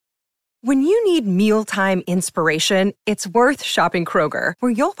When you need mealtime inspiration, it's worth shopping Kroger,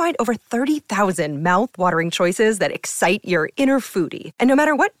 where you'll find over 30,000 mouth-watering choices that excite your inner foodie. And no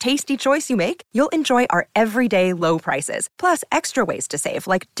matter what tasty choice you make, you'll enjoy our everyday low prices, plus extra ways to save,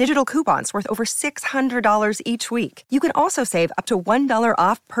 like digital coupons worth over $600 each week. You can also save up to $1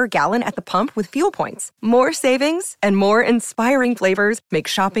 off per gallon at the pump with fuel points. More savings and more inspiring flavors make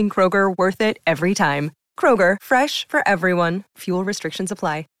shopping Kroger worth it every time. Kroger, fresh for everyone. Fuel restrictions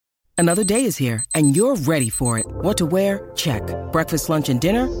apply. Another day is here, and you're ready for it. What to wear? Check. Breakfast, lunch, and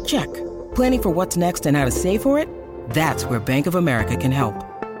dinner? Check. Planning for what's next and how to save for it? That's where Bank of America can help.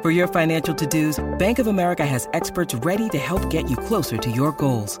 For your financial to-dos, Bank of America has experts ready to help get you closer to your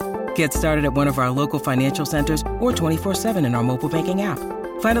goals. Get started at one of our local financial centers or 24/7 in our mobile banking app.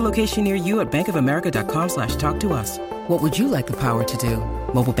 Find a location near you at bankofamerica.com/talktous. What would you like the power to do?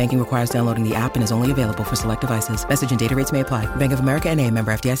 Mobile banking requires downloading the app and is only available for select devices. Message and data rates may apply. Bank of America N.A., member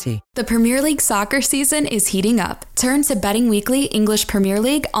FDIC. The Premier League soccer season is heating up. Turn to Betting Weekly English Premier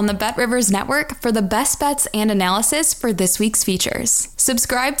League on the BetRivers Network for the best bets and analysis for this week's features.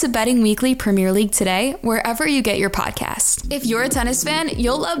 Subscribe to Betting Weekly Premier League today, wherever you get your podcasts. If you're a tennis fan,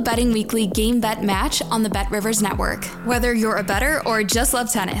 you'll love Betting Weekly Game Bet Match on the BetRivers Network. Whether you're a bettor or just love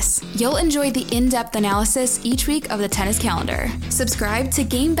tennis, you'll enjoy the in-depth analysis each week of the tennis calendar. Subscribe to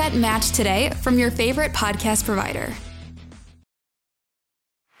Game Bet Match today from your favorite podcast provider.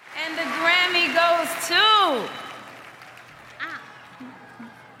 And the Grammy goes to...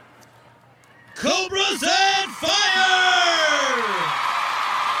 Cobras and Fire!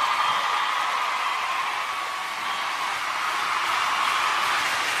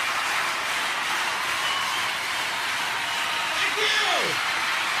 Thank you!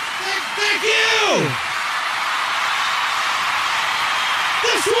 Thank you!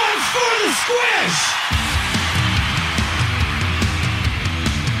 This one's for the squish!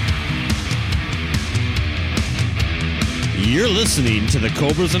 You're listening to the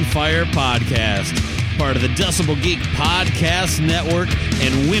Cobras and Fire podcast, part of the Decibel Geek Podcast Network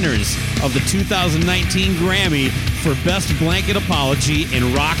and winners of the 2019 Grammy for Best Blanket Apology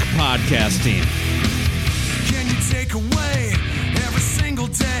in Rock Podcasting. Can you take away every single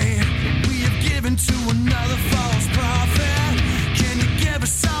day we have given to another false prophet? Can you give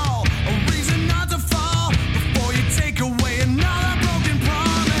us all a reason not to fall before you take away another broken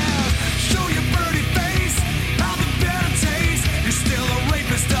promise? Show your birdie face, how the bitter taste. You're still a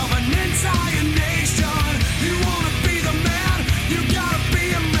rapist of an entire nation. You wanna be the man, you gotta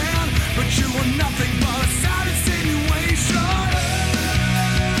be a man, but you are nothing but a sad insinuation.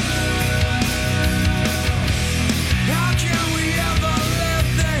 How can we ever live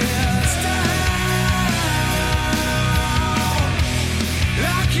this down?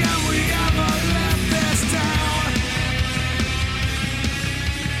 How can we ever live this down?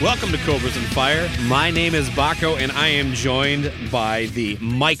 Welcome to Cobras and Fire. My name is Baco, and I am joined by the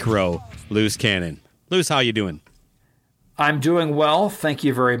micro Loose Cannon. Loose, how you doing? I'm doing well, thank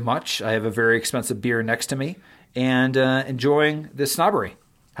you very much. I have a very expensive beer next to me and enjoying this snobbery.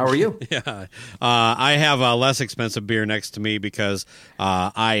 How are you? Yeah, I have a less expensive beer next to me because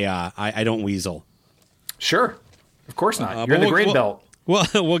I don't weasel. Sure, of course not. You're in the grain belt. Well,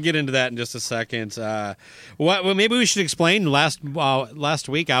 we'll get into that in just a second. Well, maybe we should explain. Last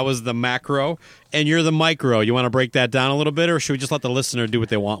week, I was the macro, and you're the micro. You want to break that down a little bit, or should we just let the listener do what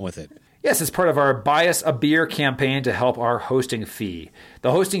they want with it? Yes, it's part of our Buy Us a Beer campaign to help our hosting fee. The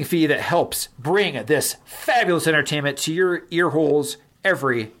hosting fee that helps bring this fabulous entertainment to your ear holes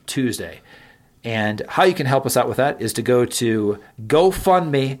every Tuesday. And how you can help us out with that is to go to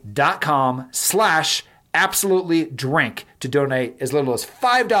GoFundMe.com/AbsolutelyDrink to donate as little as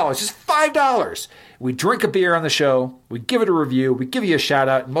 $5, just $5. We drink a beer on the show, we give it a review, we give you a shout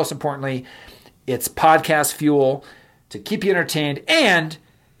out, and most importantly, it's podcast fuel to keep you entertained and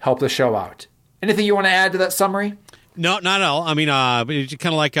help the show out. Anything you want to add to that summary? No, not at all. I mean, it's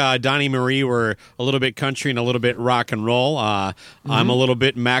kind of like Donnie Marie. We're a little bit country and a little bit rock and roll. I'm a little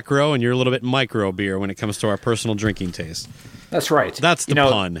bit macro, and you're a little bit micro beer when it comes to our personal drinking taste. That's right. That's the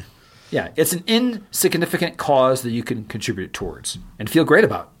pun. Yeah, it's an insignificant cause that you can contribute towards and feel great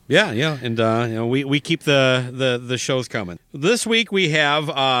about. Yeah, and we keep the shows coming. This week we have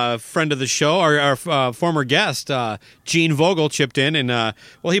a friend of the show, our former guest, Gene Vogel, chipped in, and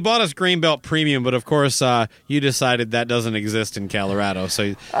he bought us Grain Belt Premium, but of course you decided that doesn't exist in Colorado.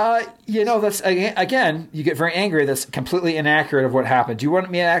 So that's again, you get very angry. That's completely inaccurate of what happened. Do you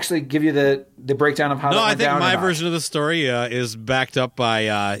want me to actually give you the breakdown of how that went down? No, I think my version of the story is backed up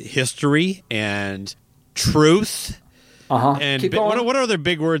by history and truth. And Keep going. what are other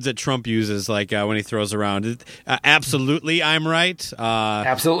big words that Trump uses, like when he throws around? Absolutely, I'm right.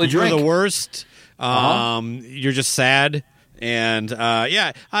 Absolutely, you're drink. the worst. You're just sad. And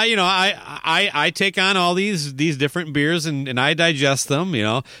I take on all these different beers and I digest them,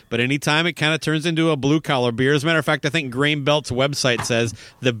 But anytime it kind of turns into a blue collar beer. As a matter of fact, I think Grain Belt's website says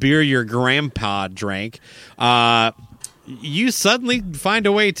the beer your grandpa drank. You suddenly find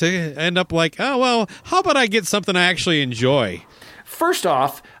a way to end up like, oh well, how about I get something I actually enjoy? First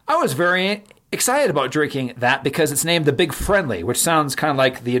off, I was very excited about drinking that because it's named the Big Friendly, which sounds kind of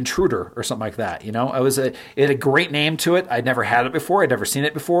like the Intruder or something like that. It had a great name to it. I'd never had it before. I'd never seen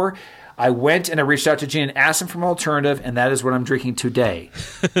it before. I went and I reached out to Gene and asked him for an alternative, and that is what I'm drinking today.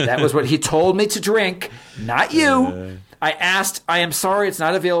 That was what he told me to drink, not you. I asked, I am sorry it's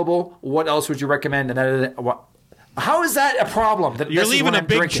not available. What else would you recommend? And how is that a problem? You're leaving a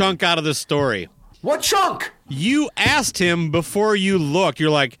big chunk out of the story. What chunk? You asked him before you looked. You're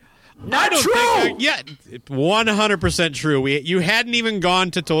like, not true. 100% true. You hadn't even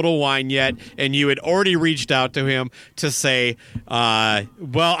gone to Total Wine yet, and you had already reached out to him to say,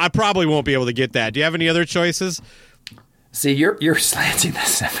 well, I probably won't be able to get that. Do you have any other choices? See, you're slanting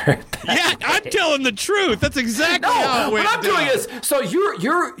this very bad. Yeah, I'm telling the truth. That's exactly how it went what I'm doing is, so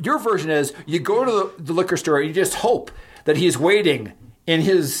your version is you go to the liquor store and you just hope that he's waiting in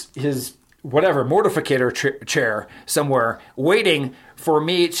his whatever mortificator chair somewhere, waiting for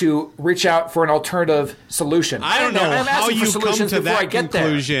me to reach out for an alternative solution. I don't know how you come to that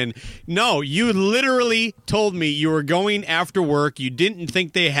conclusion. No, you literally told me you were going after work. You didn't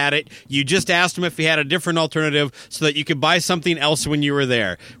think they had it. You just asked them if he had a different alternative so that you could buy something else when you were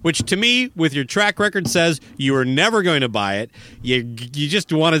there, which to me, with your track record, says you were never going to buy it. You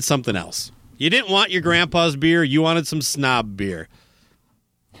just wanted something else. You didn't want your grandpa's beer. You wanted some snob beer.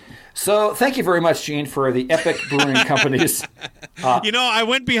 So thank you very much, Gene, for the Epic Brewing Company's. I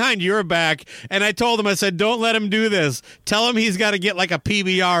went behind your back, and I told him, I said, don't let him do this. Tell him he's got to get like a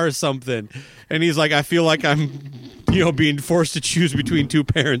PBR or something. And he's like, I feel like I'm, being forced to choose between two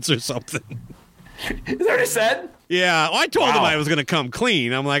parents or something. Is that what he said? Yeah, well, I told him I was going to come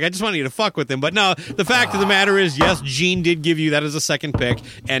clean. I'm like, I just wanted you to fuck with him. But no, the fact of the matter is, yes, Gene did give you that as a second pick,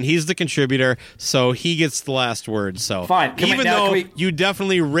 and he's the contributor, so he gets the last word. So fine. Even though you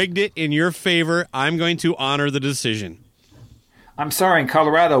definitely rigged it in your favor, I'm going to honor the decision. I'm sorry, in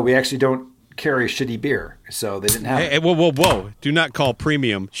Colorado, we actually don't carry shitty beer, so they didn't have it. Hey, whoa. Do not call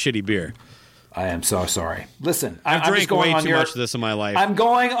premium shitty beer. I am so sorry. Listen, I've drank way too much of this in my life. I'm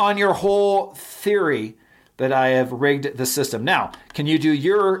going on your whole theory that I have rigged the system. Now, can you do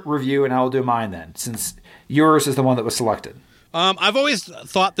your review and I'll do mine then, since yours is the one that was selected? I've always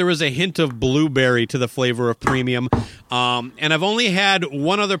thought there was a hint of blueberry to the flavor of premium, and I've only had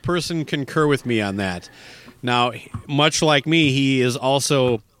one other person concur with me on that. Now, much like me, he is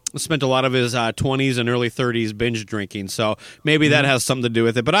also spent a lot of his 20s and early 30s binge drinking, so maybe that has something to do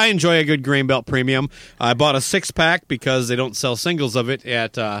with it. But I enjoy a good Grain Belt Premium. I bought a 6-pack because they don't sell singles of it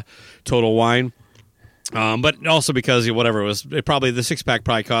at Total Wine. But also because whatever it was, the 6-pack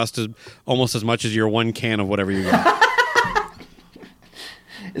probably cost almost as much as your one can of whatever you got.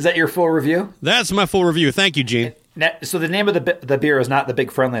 Is that your full review? That's my full review. Thank you, Gene. So the name of the beer is not the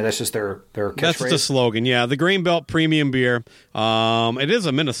Big Friendly. That's just their catchphrase. That's the slogan. Yeah, the Grain Belt Premium Beer. It is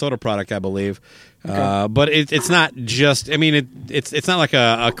a Minnesota product, I believe. Okay. But it's not just. I mean, it's not like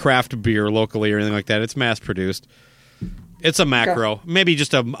a craft beer locally or anything like that. It's mass produced. It's a macro, maybe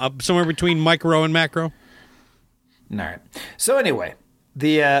just a somewhere between micro and macro. All right. So anyway,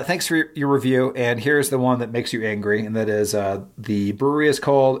 thanks for your review, and here's the one that makes you angry, and that is the brewery is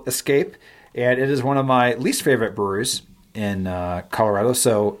called Escape, and it is one of my least favorite breweries in Colorado.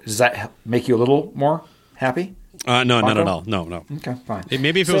 So does that make you a little more happy? No, not at all. No. Okay, fine.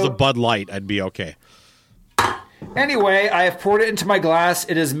 Maybe if it was a Bud Light, I'd be okay. Anyway, I have poured it into my glass.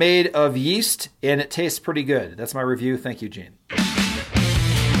 It is made of yeast, and it tastes pretty good. That's my review. Thank you, Gene.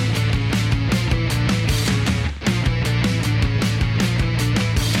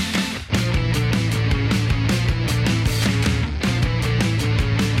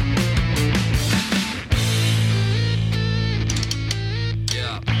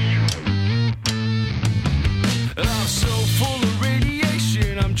 I'm so full of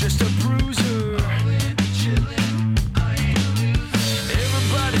radiation, I'm just a bruiser.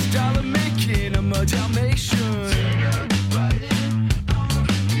 Everybody's dollar making, I'm a Dalmatian.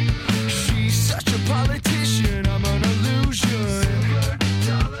 She's such a politician, I'm an illusion.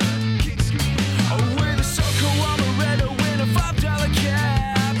 Oh, with a Soco, I'm a red, win a $5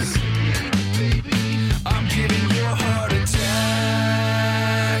 cab. I'm giving you a heart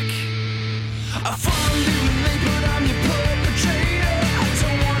attack. I fall in late, but I'm your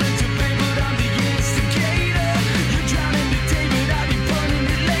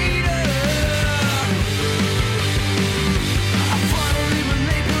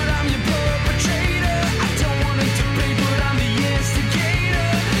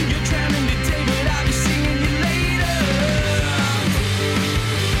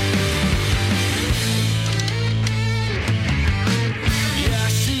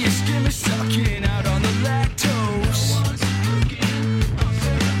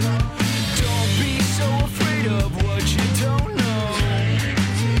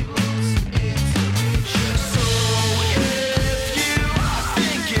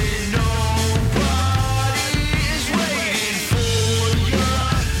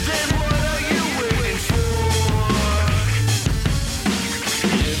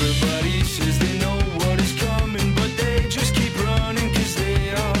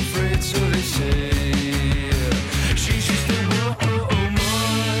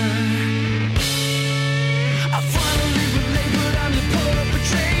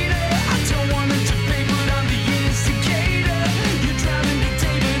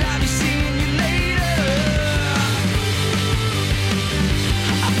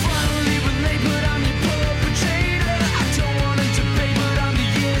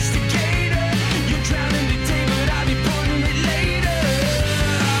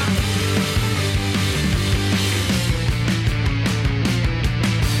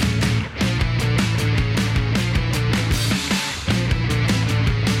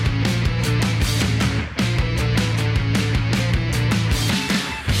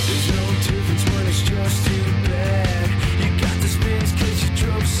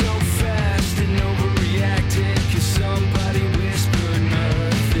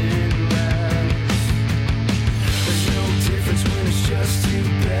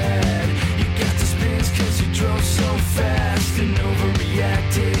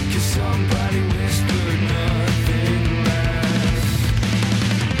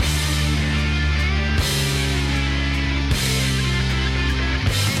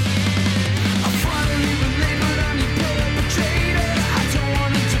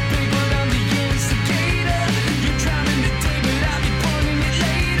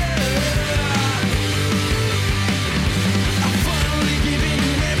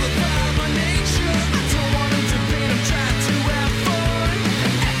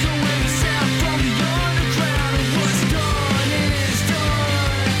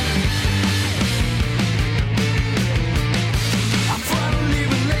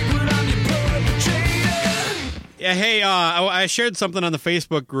Hey, I shared something on the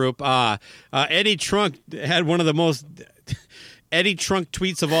Facebook group. Eddie Trunk had one of the most Eddie Trunk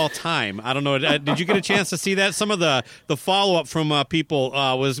tweets of all time. I don't know. Did you get a chance to see that? Some of the follow-up from people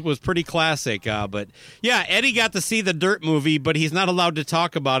was pretty classic. But, yeah, Eddie got to see the Dirt movie, but he's not allowed to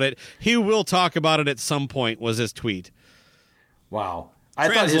talk about it. He will talk about it at some point, was his tweet. Wow.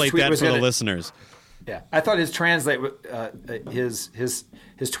 Translate that for the listeners. Yeah, I thought his tweet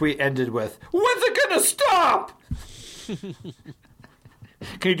ended with, "When's it gonna stop?"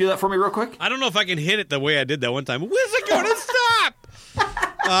 Can you do that for me real quick? I don't know if I can hit it the way I did that one time. When's it gonna stop?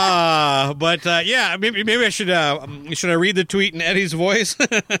 Yeah, maybe I should I read the tweet in Eddie's voice?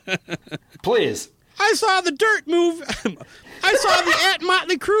 Please. I saw the Dirt movie. I saw the At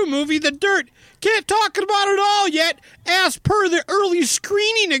Motley Crue movie, The Dirt. Can't talk about it all yet, as per the early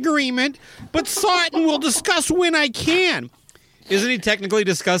screening agreement, but saw it and will discuss when I can. Isn't he technically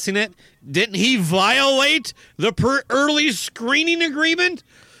discussing it? Didn't he violate the early screening agreement?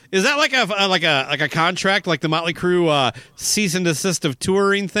 Is that like a contract, like the Motley Crue cease and desist of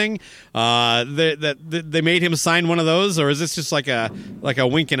touring thing? They made him sign one of those, or is this just like a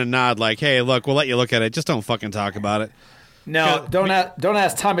wink and a nod, like, hey, look, we'll let you look at it, just don't fucking talk about it? No, don't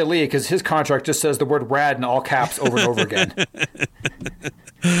ask Tommy Lee, because his contract just says the word "rad" in all caps over and over again.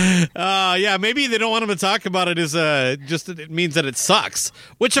 Yeah, maybe they don't want him to talk about it. It means that it sucks,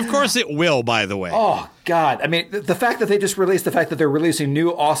 which of course it will. By the way. Oh God, I mean the fact that they just released the fact that they're releasing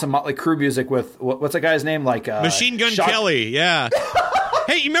new awesome Motley Crue music with what's that guy's name, like Machine Gun Kelly, yeah.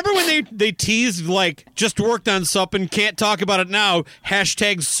 Hey, you remember when they teased, like, just worked on something, can't talk about it now,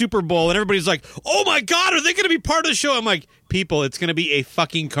 hashtag Super Bowl, and everybody's like, oh my God, are they going to be part of the show? I'm like, people, it's going to be a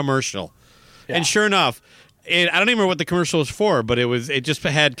fucking commercial. Yeah. And sure enough, I don't even remember what the commercial was for, but it just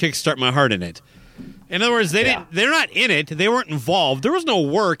had Kickstart My Heart in it. In other words, they're not in it, they weren't involved, there was no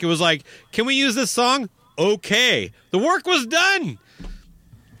work. It was like, can we use this song? Okay. The work was done.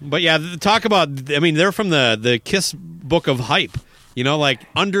 But yeah, talk about, I mean, they're from the Kiss book of hype. You know, like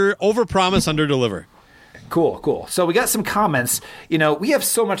over-promise, under-deliver. Cool. So we got some comments. You know, we have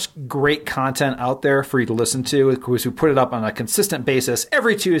so much great content out there for you to listen to. Of course, we put it up on a consistent basis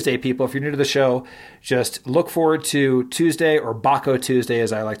every Tuesday, people. If you're new to the show, just look forward to Tuesday, or Baco Tuesday,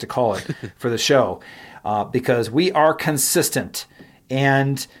 as I like to call it, for the show, because we are consistent.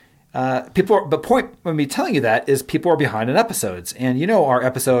 And the point of me telling you that is people are behind in episodes. And you know our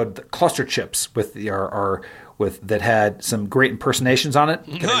episode, Cluster Chips, with that had some great impersonations on it.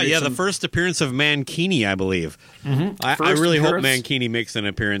 The first appearance of Mankini, I believe. Mm-hmm. I really hope Mankini makes an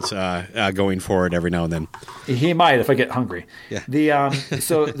appearance going forward every now and then. He might if I get hungry. Yeah. We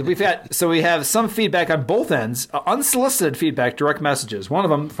have some feedback on both ends, unsolicited feedback, direct messages. One of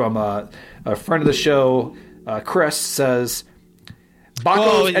them from a friend of the show, Chris, says,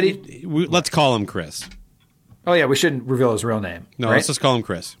 Eddie. Let's call him Chris. Oh yeah, we shouldn't reveal his real name. No, right? Let's just call him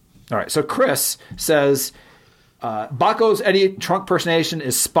Chris. All right. So Chris says, Baco's Eddie Trunk impersonation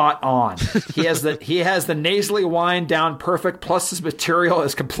is spot on. He has the nasally whine down perfect, plus his material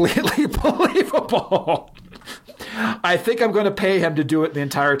is completely believable. I think I'm going to pay him to do it the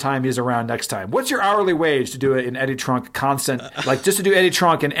entire time he's around next time. What's your hourly wage to do it in Eddie Trunk constant, like just to do Eddie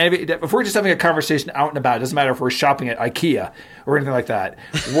Trunk? And if we're just having a conversation out and about, it doesn't matter if we're shopping at IKEA or anything like that.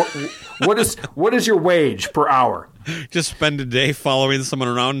 What is your wage per hour? Just spend a day following someone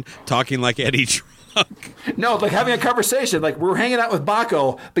around talking like Eddie Trunk. No, like having a conversation. Like we're hanging out with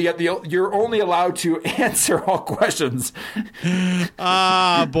Baco, but yet you're only allowed to answer all questions.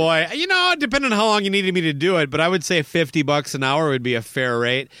 Boy. You know, depending on how long you needed me to do it, but I would say $50 an hour would be a fair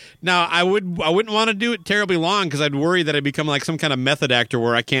rate. Now, I wouldn't want to do it terribly long because I'd worry that I'd become like some kind of method actor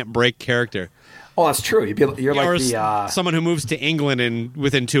where I can't break character. Oh, that's true. You're like someone who moves to England and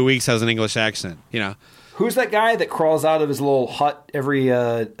within 2 weeks has an English accent, you know. Who's that guy that crawls out of his little hut every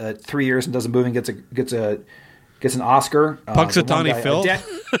 3 years and does a movie and gets an Oscar? Punxsutawney Phil?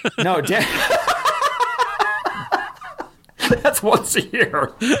 That's once a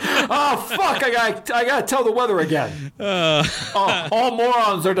year. Oh fuck! I gotta tell the weather again. All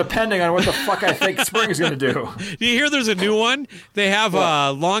morons are depending on what the fuck I think spring's gonna do. Do you hear? There's a new one. They have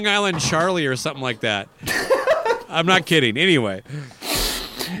Long Island Charlie or something like that. I'm not kidding. Anyway.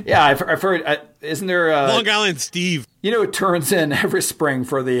 Yeah, I've heard. Isn't there Long Island Steve? You know, it turns in every spring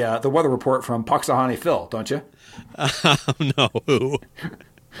for the weather report from Punxsutawney Phil, don't you? No, who?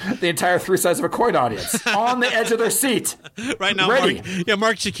 The entire three sides of a coin audience on the edge of their seat. Right now, ready.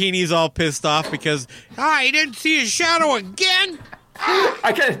 Mark Cicchini's all pissed off because he didn't see his shadow again.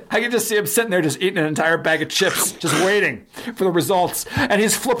 I can just see him sitting there just eating an entire bag of chips, just waiting for the results, and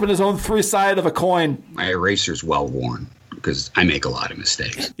he's flipping his own three side of a coin. My eraser's well worn. because I make a lot of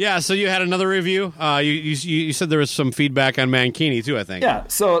mistakes. Yeah, so you had another review. You said there was some feedback on Mankini too, I think. Yeah,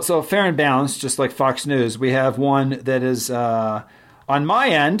 so fair and balanced, just like Fox News. We have one that is on my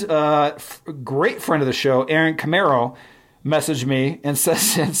end. Great friend of the show, Aaron Camaro, messaged me and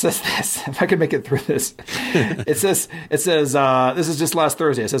says this. If I can make it through this, it says this is just last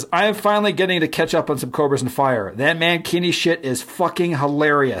Thursday. It says, I am finally getting to catch up on some Cobras and Fire. That Mankini shit is fucking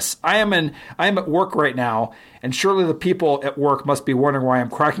hilarious. I am at work right now, and surely the people at work must be wondering why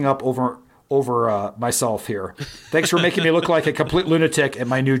I'm cracking up over myself here. Thanks for making me look like a complete lunatic at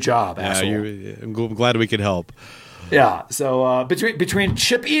my new job. I'm glad we could help. Yeah. So between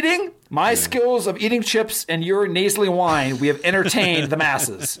chip eating, my skills of eating chips, and your nasally whine, we have entertained the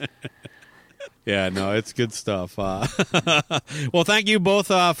masses. Yeah, no, it's good stuff. Well, thank you both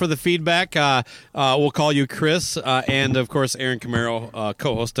for the feedback. We'll call you Chris, and of course Aaron Camaro,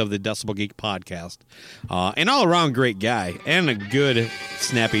 co-host of the Decibel Geek podcast, an all-around great guy and a good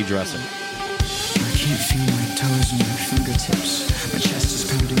snappy dresser. I can't feel my toes and my fingertips. My chest is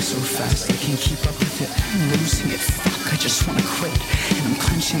pounding so fast I can't keep up with it. I'm losing it. Fuck, I just wanna quit. And I'm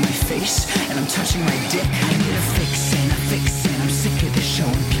clenching my face and I'm touching my dick. I need a fix and I'm sick of this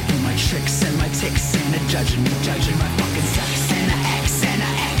showing people my tricks and my ticks and judging my fucking sex and a X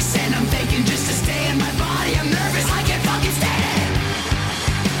and I'm faking just to stay in my body. I'm nervous, I can't fucking stand it.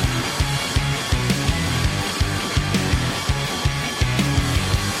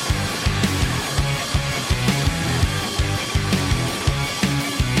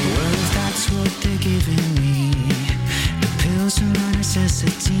 What they're giving me, the pills are my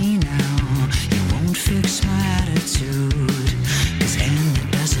necessity now. You won't fix my attitude, 'cause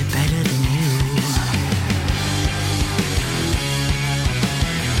Anna does it better than you.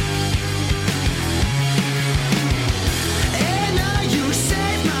 Anna, you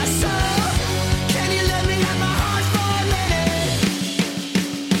saved my soul. Can you let me have my heart for a minute?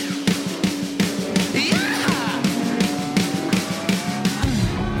 Yeah.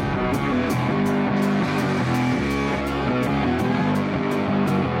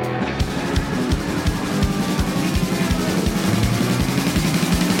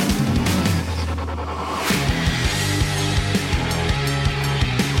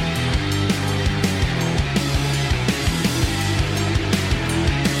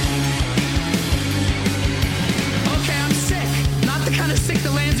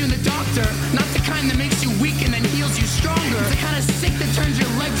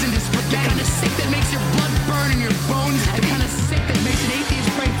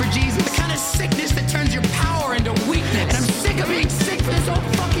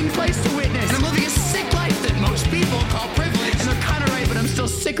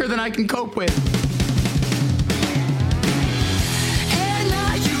 Than I can cope with.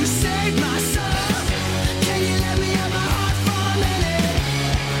 Anna, you saved my soul. Can you let me have my heart for a minute?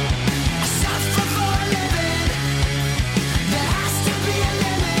 I suffer for a living. There has to be a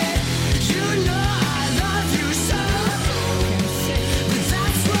limit. You know I love you so, but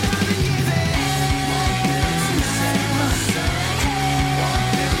that's what I've been given. You saved my soul.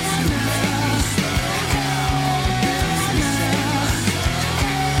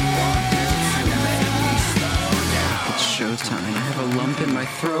 Showtime. I have a lump in my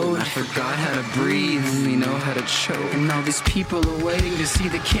throat. I forgot how to breathe. Only know how to choke. And all these people are waiting to see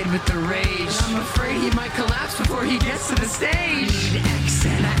the kid with the rage. And I'm afraid he might collapse before he gets to the stage. X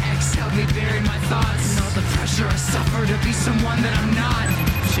and a X help me bury my thoughts. And all the pressure I suffer to be someone that I'm not.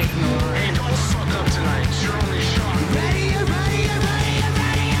 Shaking the line. Hey, don't suck up tonight. You're only shot. Ready or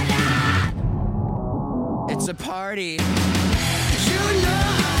not. It's a party. You know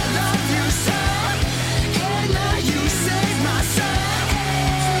I love you so. You saved my soul.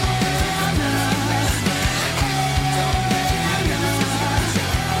 Anna,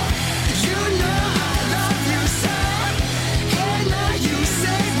 you know I love you so. Anna, you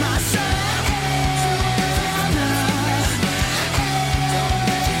saved my soul.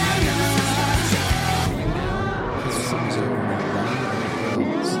 This song's over now.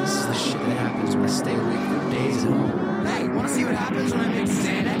 This is the shit that happens when I stay awake for days at home.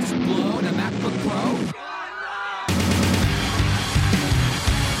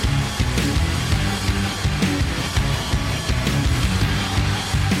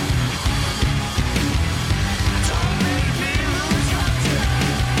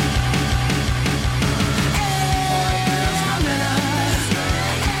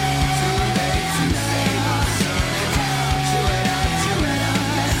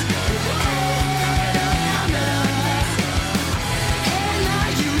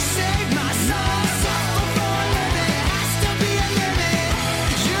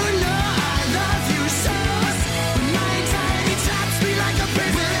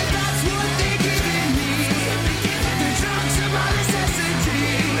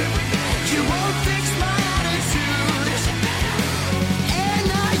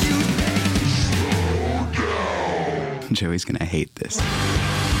 Joey's going to hate this.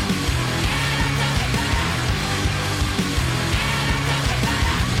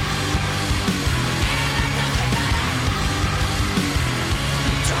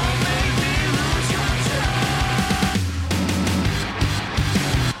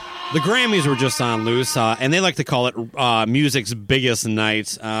 The Grammys were just on loose, and they like to call it music's biggest night.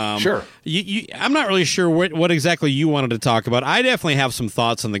 Sure. I'm not really sure what exactly you wanted to talk about. I definitely have some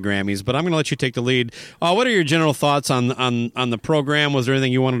thoughts on the Grammys, but I'm going to let you take the lead. What are your general thoughts on the program? Was there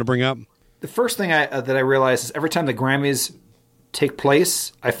anything you wanted to bring up? The first thing that I realized is every time the Grammys take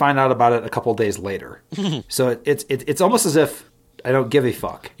place, I find out about it a couple days later. So it's almost as if I don't give a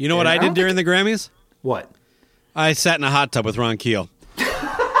fuck. You know what I did during the Grammys? What? I sat in a hot tub with Ron Keel.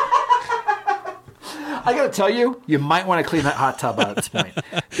 I got to tell you, you might want to clean that hot tub out at this point.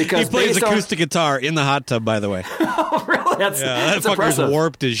 Because he plays acoustic guitar in the hot tub, by the way. Oh, really? That's fucker's impressive.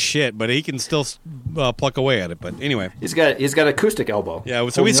 warped as shit, but he can still pluck away at it. But anyway, he's got acoustic elbow. Yeah,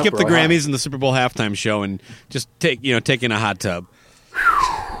 so we skipped the Grammys and the Super Bowl halftime show and just take in a hot tub.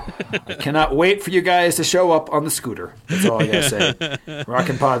 I cannot wait for you guys to show up on the scooter. That's all I gotta say.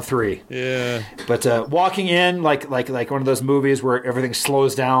 Rockin' Pod 3. Yeah. But walking in like one of those movies where everything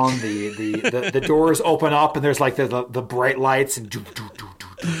slows down, the doors open up and there's like the bright lights and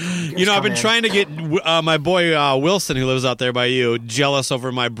I've been trying to get my boy Wilson, who lives out there by you, jealous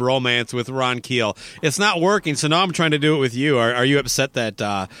over my bromance with Ron Keel. It's not working, so now I'm trying to do it with you. Are you upset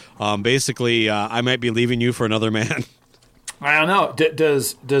that basically I might be leaving you for another man? I don't know.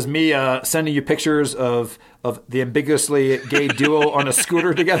 Does me sending you pictures of the ambiguously gay duo on a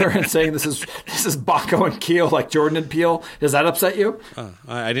scooter together and saying this is Baco and Keel like Jordan and Peele, does that upset you?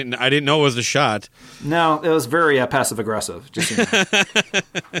 I didn't know it was a shot. No, it was very passive aggressive. Just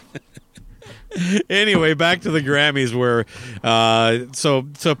Anyway, back to the Grammys, where so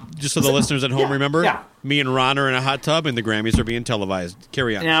just so the listeners at home remember, me and Ron are in a hot tub and the Grammys are being televised.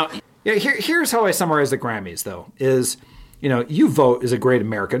 Carry on. Now, here's how I summarize the Grammys, though, is. You vote as a great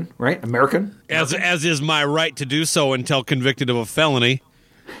American, right? American? As is my right to do so until convicted of a felony.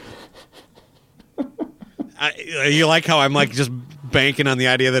 You like how I'm like just banking on the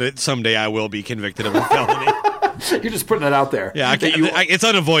idea that someday I will be convicted of a felony. You're just putting it out there. Yeah, it's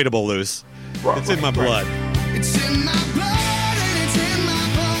unavoidable, Luce. It's in my blood. It's in my blood and it's in my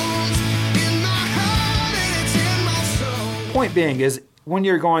bones, in my heart and it's in my soul. Point being is when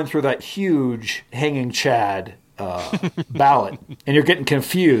you're going through that huge hanging Chad ballot and you're getting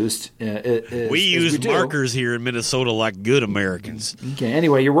confused. We use markers here in Minnesota like good Americans. Okay.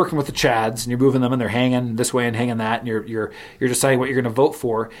 Anyway, you're working with the Chads and you're moving them and they're hanging this way and hanging that, and you're deciding what you're going to vote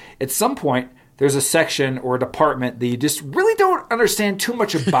for. At some point, there's a section or a department that you just really don't understand too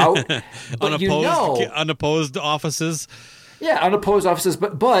much about. But unopposed offices. Yeah, unopposed offices,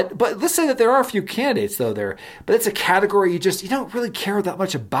 but let's say that there are a few candidates though there, but it's a category you don't really care that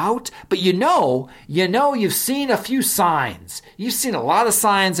much about, but you've seen a few signs. You've seen a lot of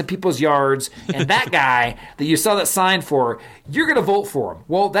signs in people's yards, and that guy that you saw that sign for, you're going to vote for him.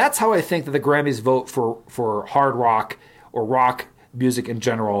 Well, that's how I think that the Grammys vote for hard rock or rock music in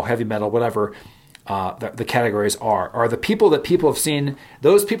general, heavy metal, whatever. The categories are the people that people have seen.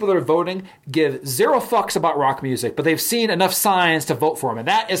 Those people that are voting give zero fucks about rock music, but they've seen enough signs to vote for them. And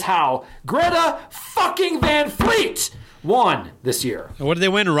that is how Greta fucking Van Fleet won this year. And what did they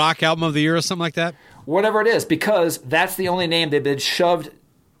win? Rock Album of the Year or something like that? Whatever it is, because that's the only name they've been shoved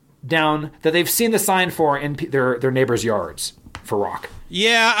down that they've seen the sign for in their neighbors' yards for rock.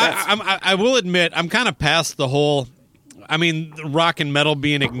 Yeah, I will admit, I'm kind of past the whole, rock and metal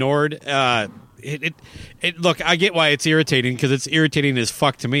being ignored. Look, I get why it's irritating, because it's irritating as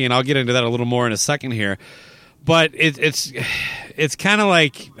fuck to me, and I'll get into that a little more in a second here. But it's kind of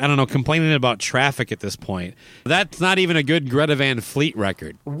like, I don't know, complaining about traffic at this point. That's not even a good Greta Van Fleet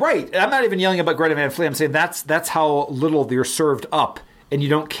record. Right. I'm not even yelling about Greta Van Fleet. I'm saying that's how little you're served up, and you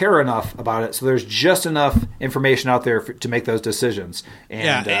don't care enough about it. So there's just enough information out there to make those decisions.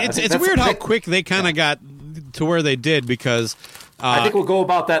 And, it's weird how quick they kind of got to where they did, because I think we'll go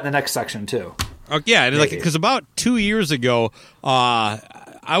about that in the next section too. Yeah, because about 2 years ago,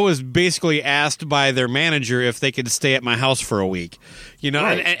 I was basically asked by their manager if they could stay at my house for a week.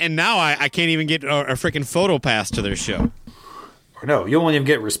 Right. And now I can't even get a freaking photo pass to their show. Or no, you won't even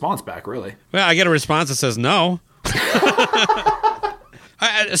get a response back, really. Well, I get a response that says no.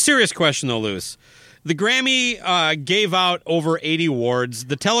 A serious question, though, Luce. The Grammy gave out over 80 awards.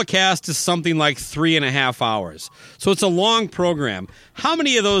 The telecast is something like 3.5 hours. So it's a long program. How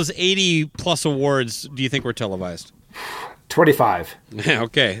many of those 80-plus awards do you think were televised? 25.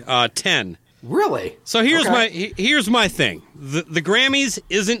 Okay. 10. Really? So here's my thing. The Grammys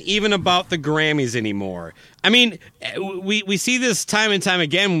isn't even about the Grammys anymore. I mean, we see this time and time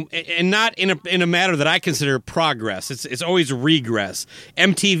again, and not in a matter that I consider progress. It's always regress.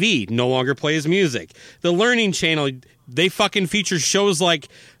 MTV no longer plays music. The Learning Channel, they fucking feature shows like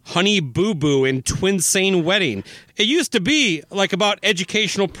Honey Boo Boo and Twin Sane Wedding. It used to be like about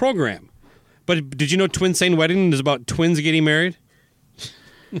educational program. But did you know Twin Sane Wedding is about twins getting married?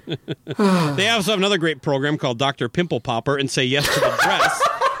 They also have another great program called Dr. Pimple Popper and Say Yes to the Dress.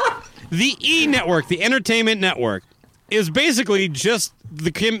 The E Network, the Entertainment Network, is basically just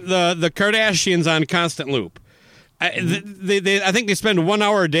the Kardashians on constant loop. I think they spend 1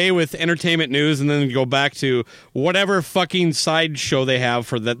 hour a day with entertainment news and then go back to whatever fucking side show they have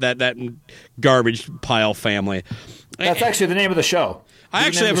for that garbage pile family. That's actually the name of the show. I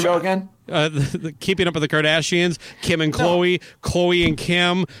actually have the show again. Keeping Up with the Kardashians, Kim and Khloe, Khloe and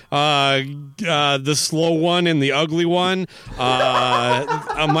Kim, the slow one and the ugly one.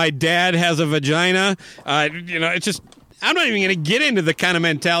 My dad has a vagina. It's just. I'm not even going to get into the kind of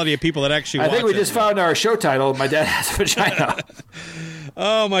mentality of people that actually watch it. I think we just found our show title, My Dad Has a Vagina.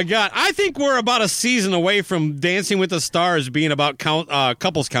 Oh, my God. I think we're about a season away from Dancing with the Stars being about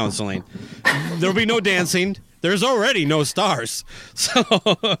couples counseling. There'll be no dancing. There's already no stars. So,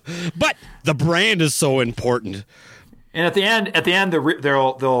 but the brand is so important. And at the end,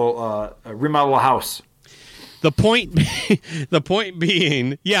 they'll remodel a house. The point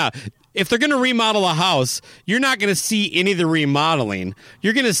being, yeah. If they're going to remodel a house, you're not going to see any of the remodeling.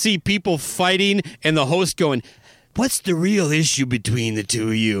 You're going to see people fighting and the host going, "What's the real issue between the two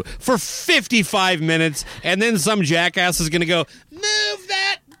of you?" for 55 minutes, and then some jackass is going to go, "Move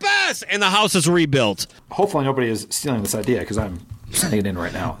that bus," and the house is rebuilt. Hopefully nobody is stealing this idea because I'm sending it in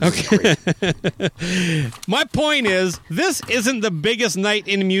right now. Okay. My point is, this isn't the biggest night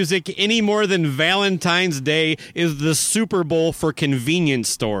in music any more than Valentine's Day is the Super Bowl for convenience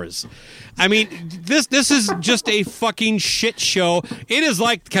stores. I mean, this is just a fucking shit show. It is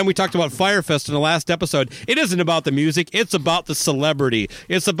like, we talked about Firefest in the last episode. It isn't about the music. It's about the celebrity.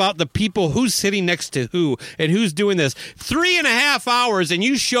 It's about the people who's sitting next to who and who's doing this. 3.5 hours and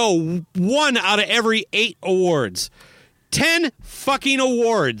you show 1 out of every 8 awards. 10 fucking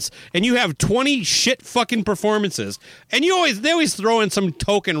awards, and you have 20 shit fucking performances. And they always throw in some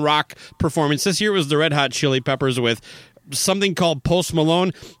token rock performance. This year was the Red Hot Chili Peppers with something called Post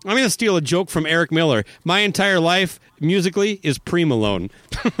Malone. I'm going to steal a joke from Eric Miller. My entire life, musically, is pre-Malone.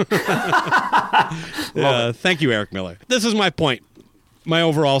 Thank you, Eric Miller. This is my point. My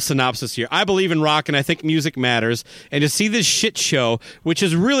overall synopsis here. I believe in rock and I think music matters. And to see this shit show, which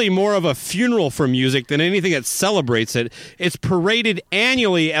is really more of a funeral for music than anything that celebrates it, it's paraded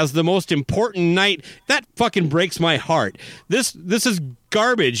annually as the most important night. That fucking breaks my heart. This is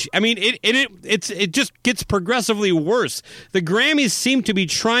garbage. I mean, it just gets progressively worse. The Grammys seem to be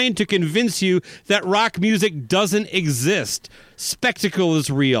trying to convince you that rock music doesn't exist. Spectacle is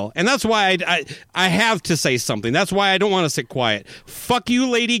real. And that's why I have to say something. That's why I don't want to sit quiet. Fuck you,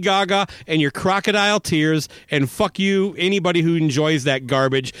 Lady Gaga, and your crocodile tears, and fuck you, anybody who enjoys that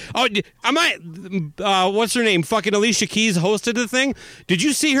garbage. Oh, what's her name? Fucking Alicia Keys hosted the thing. Did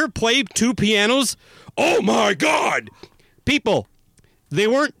you see her play 2 pianos? Oh my God! People, they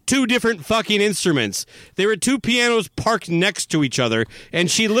weren't 2 different fucking instruments. They were 2 pianos parked next to each other,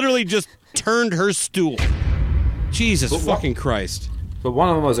 and she literally just turned her stool. Jesus fucking Christ. But one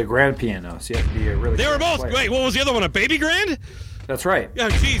of them was a grand piano, so you have to be a really They were both. player. Wait, what was the other one? A baby grand? That's right. Oh,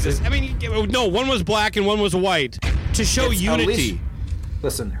 Jesus. I mean, no, one was black and one was white to show unity.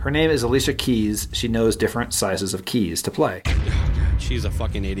 Listen, her name is Alicia Keys. She knows different sizes of keys to play. Oh, God, she's a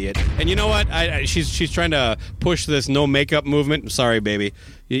fucking idiot. And you know what? She's trying to push this no makeup movement. I'm sorry, baby.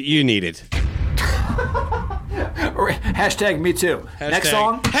 You need it. Hashtag me too. Next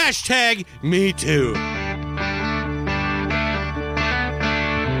song. Hashtag me too.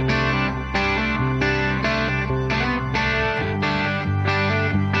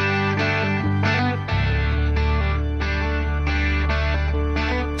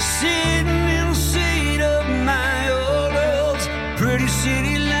 Pretty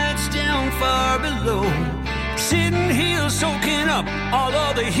city lights down far below. Sitting here soaking up all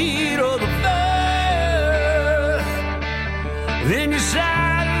of the heat of the fire. Then you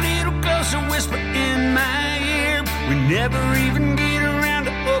slide a little closer, whisper in my ear. We never even get around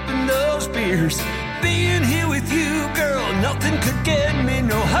to open those beers. Being here with you, girl, nothing could get me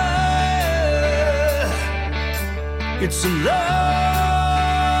no higher. It's a love.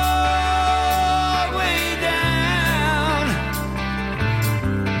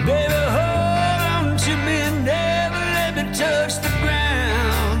 Baby, hold on to me, never let me touch the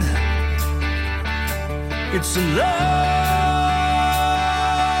ground. It's a long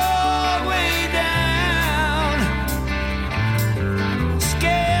way down.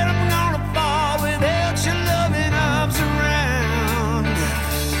 Scared I'm gonna fall without your loving arms around.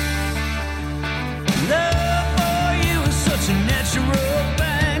 Love for you is such a natural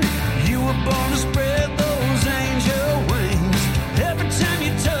thing. You were born to spread those angel wings. Every time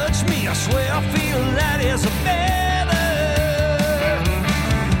you touch me, I swear I feel light as a feather.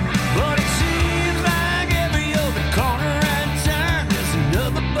 But it seems like every other corner I turn, there's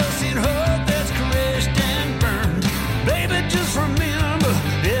another busted heart that's crushed and burned. Baby, just remember,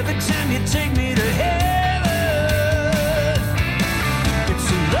 every time you take me to heaven,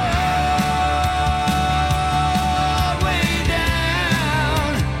 it's a long way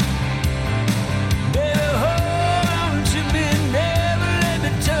down. Baby, hold on to me, never let me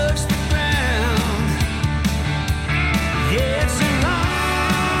touch the ground. Yeah, it's a long,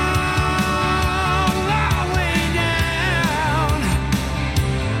 long way down.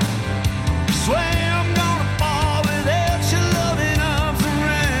 Swear I'm gonna fall without your loving arms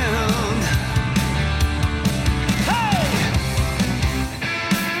around. Hey!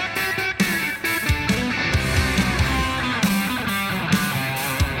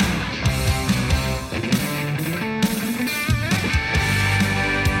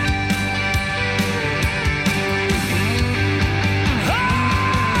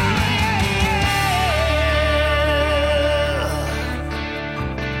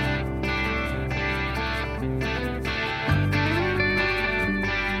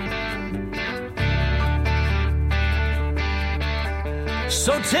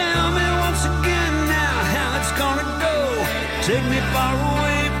 So tell me once again now how it's gonna go. Take me far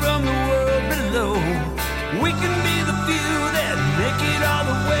away from the world below. We can be the few that make it all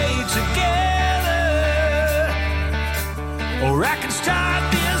the way together. Or I can start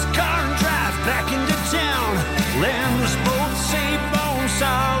this car and drive back into town. Land us both safe on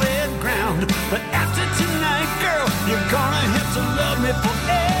solid ground. But after tonight, girl, you're gonna have to love me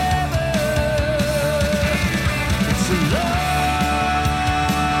forever. It's a long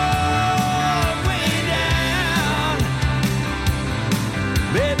way down.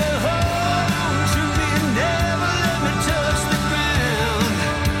 Baby, hold on to me, never let me touch the ground.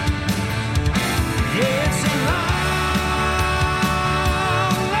 Yeah, it's a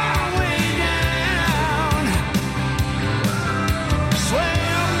long, long way down. Swear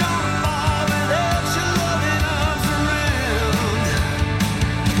I'm gonna fall without your loving arms around.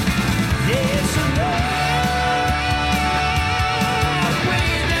 Yeah, it's a long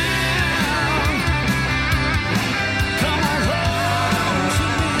way down. Come on, hold on to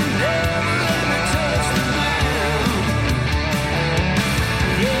me, never let me touch the ground.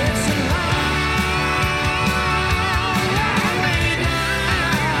 Yeah, it's a long, long way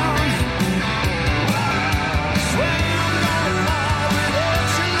down. Swear I'm gonna fall without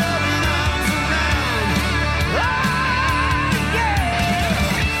your loving arms around. Oh, yeah.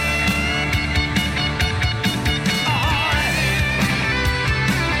 All right.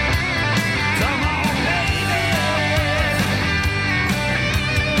 Come on, baby.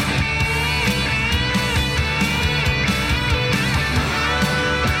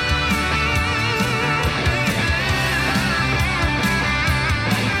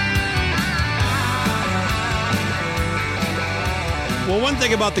 Well, one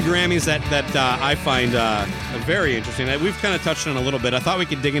thing about the Grammys that I find very interesting, that we've kind of touched on a little bit, I thought we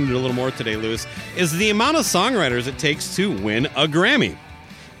could dig into it a little more today, Lewis, is the amount of songwriters it takes to win a Grammy.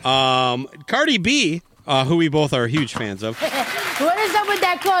 Cardi B, who we both are huge fans of, What is up with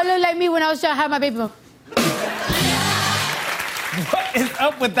that coat? Look like me when I was trying to have my baby. What is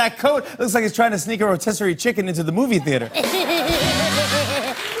up with that coat? Looks like he's trying to sneak a rotisserie chicken into the movie theater.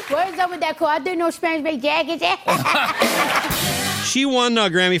 What is up with that coat? I didn't know Spanish make jackets. she won a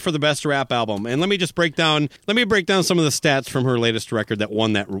Grammy for the best rap album. And let me break down some of the stats from her latest record that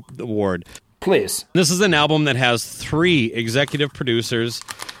won that award. Please. This is an album that has 3 executive producers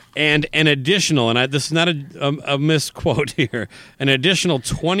and an additional, and this is not a misquote here, an additional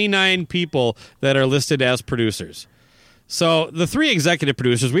 29 people that are listed as producers. So the 3 executive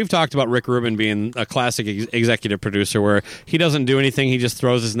producers, we've talked about Rick Rubin being a classic executive producer where he doesn't do anything, he just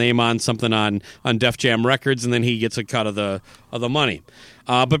throws his name on something on Def Jam Records, and then he gets a cut of the money.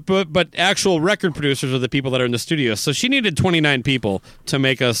 But actual record producers are the people that are in the studio. So she needed 29 people to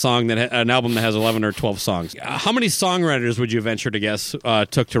make an album that has 11 or 12 songs. How many songwriters would you venture to guess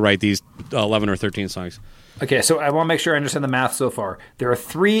took to write these 11 or 13 songs? Okay, so I want to make sure I understand the math so far. There are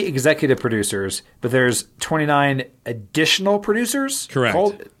 3 executive producers, but there's 29 additional producers? Correct.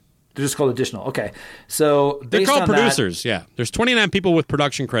 They're just called additional. Okay. So they're called producers, yeah. There's 29 people with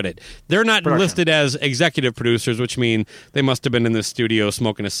production credit. They're not listed as executive producers, which mean they must have been in the studio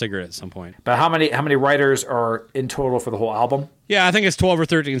smoking a cigarette at some point. But how many writers are in total for the whole album? Yeah, I think it's 12 or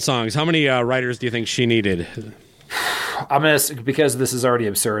 13 songs. How many writers do you think she needed? Because this is already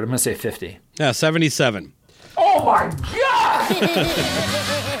absurd, I'm going to say 50. Yeah, 77. Oh my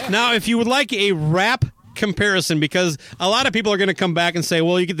God! Now, if you would like a rap comparison, because a lot of people are going to come back and say,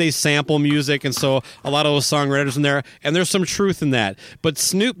 well, they sample music, and so a lot of those songwriters in there, and there's some truth in that. But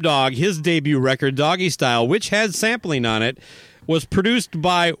Snoop Dogg, his debut record, Doggy Style, which had sampling on it, was produced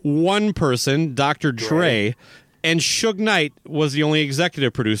by one person, Dr. Dre, and Suge Knight was the only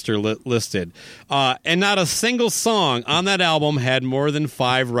executive producer listed. And not a single song on that album had more than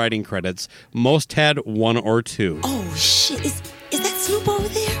 5 writing credits. Most had 1 or 2. Oh, shit. Is that Snoop over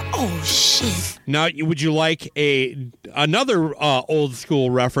there? Oh, shit. Now, would you like another old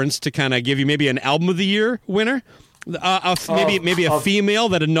school reference to kind of give you maybe an Album of the Year winner? Maybe a female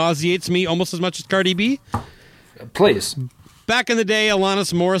that nauseates me almost as much as Cardi B? Please. Back in the day,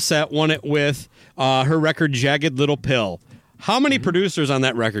 Alanis Morissette won it with her record Jagged Little Pill. How many producers on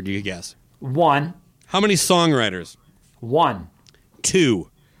that record do you guess? 1. How many songwriters? 1. 2.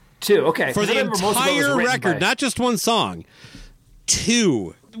 2, okay. For the entire record, not just one song.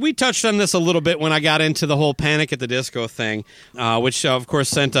 2. We touched on this a little bit when I got into the whole Panic at the Disco thing, which, of course,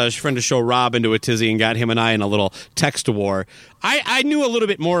 sent a friend of the show, Rob, into a tizzy and got him and I in a little text war. I knew a little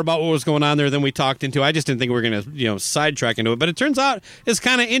bit more about what was going on there than we talked into. I just didn't think we were going to, sidetrack into it. But it turns out it's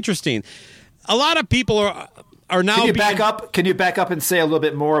kind of interesting. A lot of people are now. Can you back up and say a little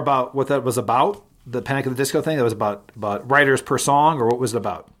bit more about what that was about? The Panic at the Disco thing? That was about writers per song, or what was it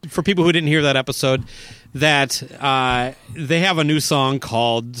about? For people who didn't hear that episode, that they have a new song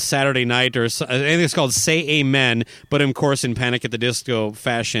called Saturday Night, or I think it's called Say Amen, but of course in Panic at the Disco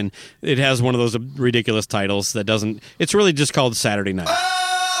fashion, it has one of those ridiculous titles that doesn't. It's really just called Saturday Night.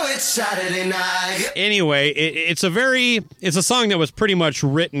 Oh, it's Saturday night. Anyway, it's a song that was pretty much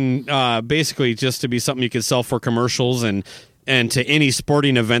written basically just to be something you could sell for commercials and to any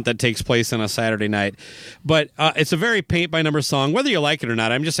sporting event that takes place on a Saturday night. But it's a very paint-by-number song, whether you like it or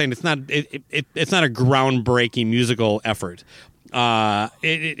not. I'm just saying it's not a groundbreaking musical effort.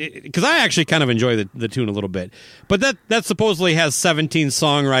 Because I actually kind of enjoy the tune a little bit. But that supposedly has 17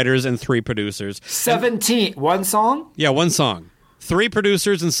 songwriters and 3 producers. 17? One song? Yeah, one song. 3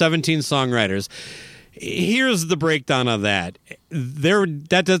 producers and 17 songwriters. Here's the breakdown of that. There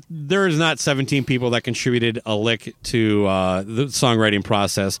is not 17 people that contributed a lick to the songwriting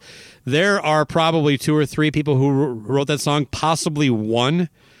process. There are probably 2 or 3 people who wrote that song, possibly 1,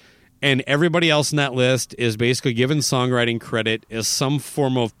 and everybody else in that list is basically given songwriting credit as some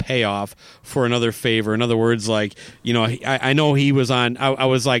form of payoff for another favor. In other words, like, I know he was on. I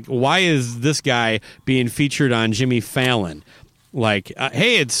was like, why is this guy being featured on Jimmy Fallon? Like,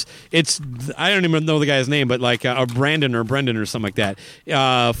 hey, it's I don't even know the guy's name, but like a Brandon or Brendan or something like that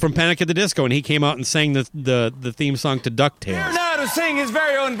from Panic at the Disco, and he came out and sang the theme song to DuckTales. Here now to sing his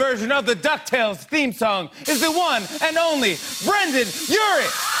very own version of the DuckTales theme song is the one and only Brendan Urie.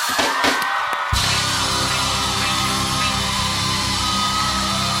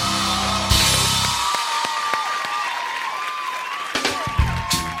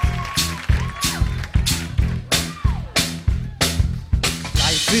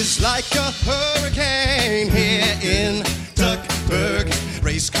 It's like a hurricane here in Duckburg.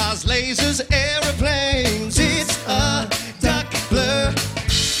 Race cars, lasers, aeroplanes. It's a duck blur.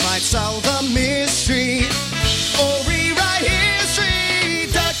 Might solve the mystery or rewrite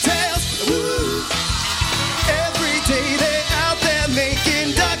history. DuckTales, woo. Every day they're out there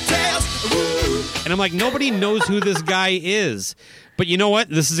making DuckTales, woo. And I'm like, nobody knows who this guy is. But you know what?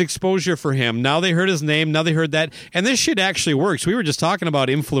 This is exposure for him. Now they heard his name. Now they heard that. And this shit actually works. We were just talking about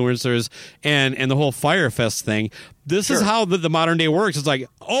influencers and the whole Firefest thing. This is how the modern day works. It's like,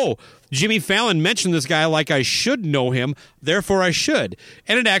 oh, Jimmy Fallon mentioned this guy like I should know him, therefore I should.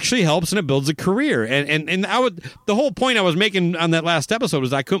 And it actually helps and it builds a career. And the whole point I was making on that last episode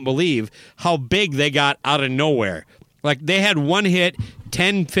was I couldn't believe how big they got out of nowhere. Like they had one hit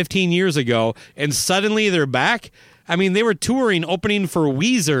 10, 15 years ago, and suddenly they're back. I mean, they were touring, opening for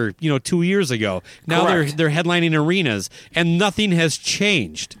Weezer, 2 years ago. Now they're headlining arenas, and nothing has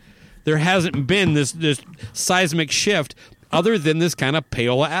changed. There hasn't been this seismic shift other than this kind of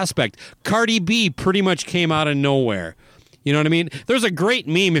payola aspect. Cardi B pretty much came out of nowhere. You know what I mean? There's a great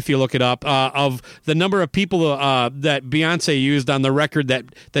meme, if you look it up, of the number of people that Beyonce used on the record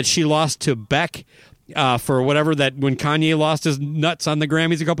that she lost to Beck for whatever that when Kanye lost his nuts on the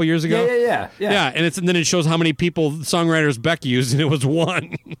Grammys a couple years ago. Yeah. And then it shows how many people songwriters Beck used, and it was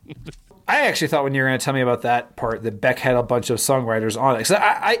one. I actually thought when you were going to tell me about that part that Beck had a bunch of songwriters on it. Because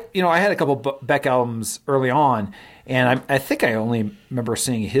I had a couple Beck albums early on, and I think I only remember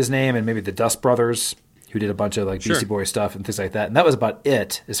seeing his name and maybe the Dust Brothers, who did a bunch of like Beastie Boys stuff and things like that. And that was about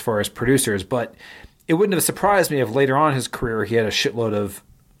it as far as producers. But it wouldn't have surprised me if later on in his career he had a shitload of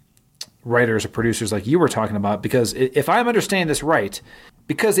writers or producers like you were talking about. Because if I'm understanding this right,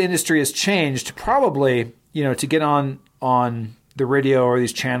 because the industry has changed, probably, to get on the radio or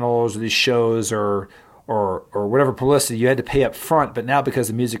these channels or these shows or whatever publicity, you had to pay up front. But now because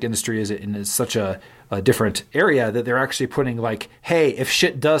the music industry is in such a different area, that they're actually putting like, hey, if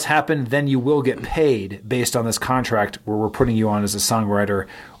shit does happen, then you will get paid based on this contract where we're putting you on as a songwriter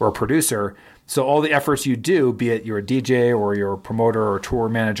or a producer. So all the efforts you do, be it you're a DJ or you're a promoter or tour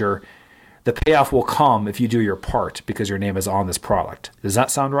manager, the payoff will come if you do your part because your name is on this product. Does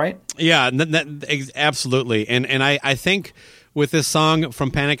that sound right? Yeah, absolutely. And I think with this song from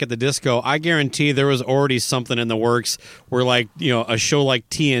Panic at the Disco, I guarantee there was already something in the works where, like, a show like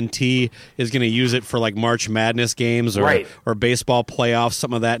TNT is going to use it for like March Madness games or baseball playoffs,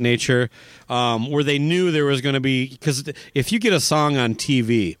 something of that nature, where they knew there was going to be, because if you get a song on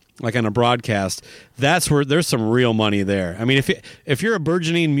TV, like on a broadcast, that's where there's some real money there. I mean, if you're a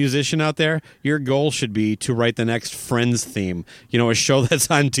burgeoning musician out there, your goal should be to write the next Friends theme, a show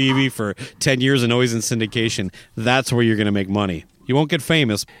that's on TV for 10 years and always in syndication. That's where you're going to make money. You won't get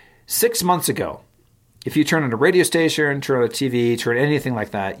famous. 6 months ago, if you turn on a radio station, turn on a TV, turn anything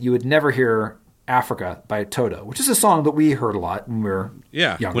like that, you would never hear Africa by Toto, which is a song that we heard a lot when we were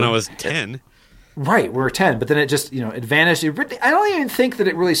younger. When I was 10. Right, we were 10, but then it just, it vanished. I don't even think that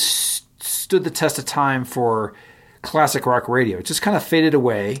it really stood the test of time for classic rock radio. It just kind of faded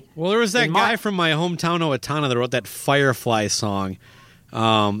away. Well, there was that guy from my hometown, Owatonna, that wrote that Firefly song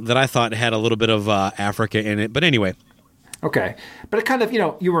that I thought had a little bit of Africa in it. But anyway. Okay. But it kind of,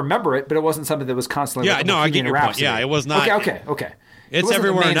 you remember it, but it wasn't something that was constantly... Yeah, no, I get your point. Yeah, it was not... Okay. It's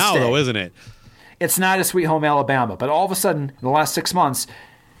everywhere now, though, isn't it? It's not a Sweet Home Alabama, but all of a sudden, in the last 6 months...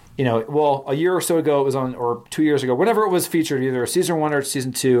 a year or so ago it was on, or 2 years ago, whenever it was featured, either season 1 or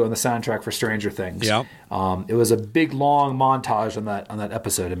season 2 on the soundtrack for Stranger Things. Yeah. It was a big long montage on that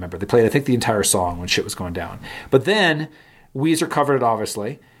episode. I remember they played, I think, the entire song when shit was going down. But then Weezer covered it,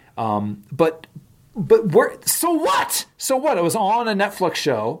 obviously. But so what? So what? It was on a Netflix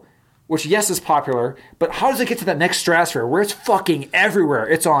show, which yes is popular, but how does it get to that next stratosphere where it's fucking everywhere?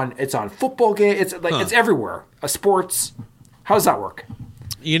 It's on football game. It's like it's everywhere. Sports. How does that work?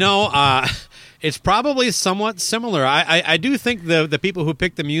 It's probably somewhat similar. I do think the people who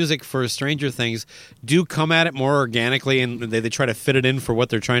pick the music for Stranger Things do come at it more organically, and they try to fit it in for what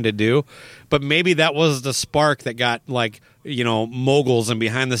they're trying to do. But maybe that was the spark that got, like, moguls and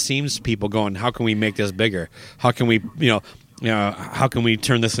behind-the-scenes people going, how can we make this bigger? How can we, how can we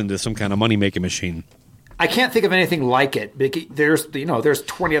turn this into some kind of money-making machine? I can't think of anything like it. There's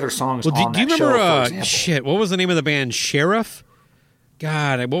 20 other songs on that show, do you remember, for example. What was the name of the band? Sheriff?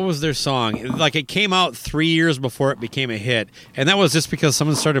 God, what was their song? Like, it came out 3 years before it became a hit, and that was just because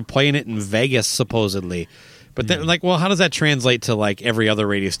someone started playing it in Vegas, supposedly. But then, how does that translate to like every other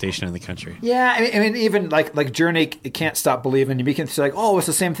radio station in the country? Yeah, I mean, even like Journey, Can't Stop Believing. You can say like, oh, it's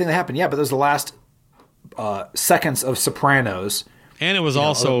the same thing that happened. Yeah, but there's the last seconds of Sopranos, and it was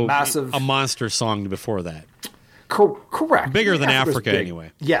also massive, a monster song before that. Correct. Bigger than Africa,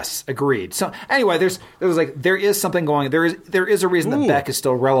 anyway. Yes, agreed. So anyway, there is something going. There is a reason that Beck is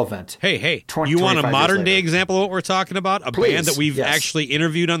still relevant. Hey, you want a modern day example of what we're talking about? A band that we've actually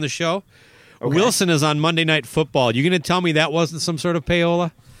interviewed on the show. Okay. Wilson is on Monday Night Football. You going to tell me that wasn't some sort of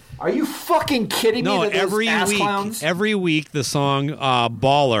payola? Are you fucking kidding me? No, every week the song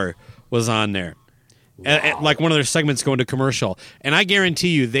 "Baller" was on there. Wow. Like one of their segments going to commercial, and I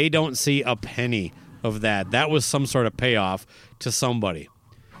guarantee you they don't see a penny of that. That was some sort of payoff to somebody.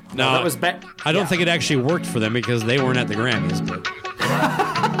 Now, that was I don't think it actually worked for them because they weren't at the Grammys. But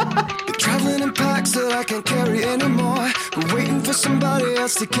traveling in packs that I can't carry anymore, but waiting for somebody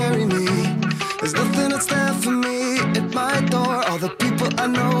else to carry me. There's nothing that's there for me at my door. All the people I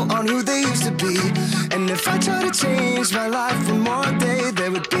know aren't who they used to be. And if I try to change my life one more day,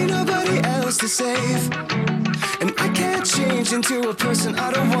 there would be nobody else to save. And I can't change into a person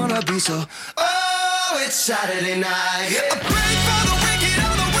I don't wanna be. So it's Saturday night. A break for the wicked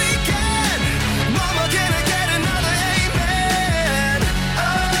on the weekend. Mama, can I get another amen?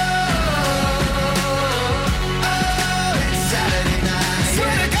 It's Saturday night.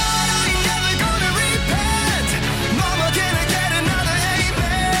 Swear to God, I ain't never gonna repent. Mama, can I get another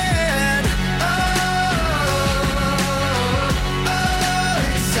amen?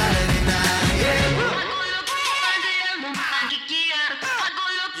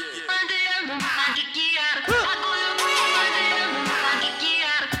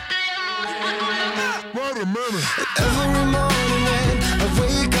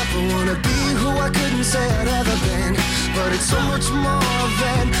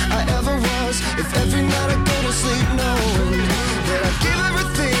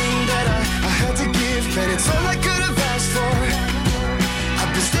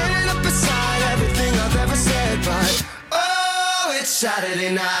 Saturday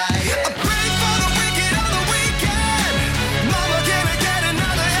night. I pray for the wicked on the weekend. Mama, can I get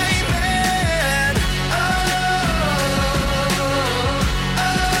another amen?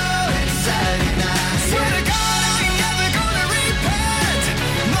 Oh, it's Saturday night. Swear to God, I ain't never gonna repent.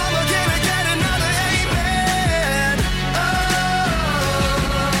 Mama, can I get another amen?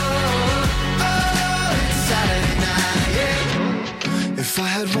 Oh, it's Saturday night. Yeah. If I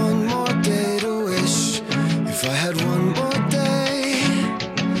had one more day to wish, if I had one more day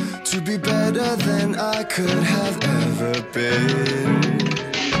to be better than I could have ever been.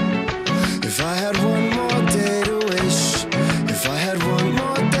 If I had one more day to wish, if I had one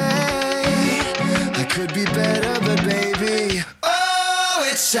more day, I could be better, but baby, oh,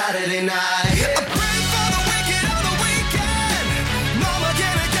 it's Saturday night. I pray for the wicked on the weekend. Mama,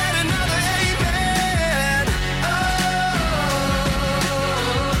 can I get another amen?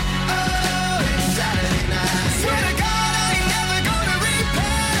 Oh, it's Saturday night. Swear to God, I ain't never gonna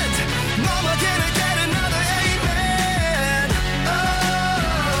repent. Mama, can I get another amen? Oh,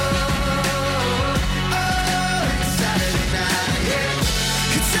 it's Saturday night. Yeah.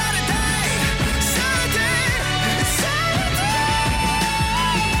 It's Saturday, Saturday, it's Saturday.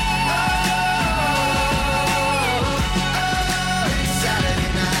 Oh, it's Saturday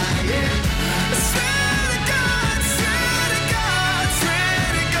night. Yeah. I swear to God, swear to God, swear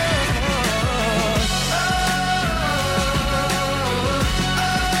to God.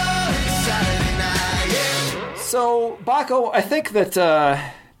 Oh, it's Saturday night. Yeah. So, Baco, I think that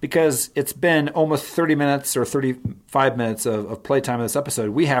because it's been almost 30 minutes or 35 minutes of playtime in this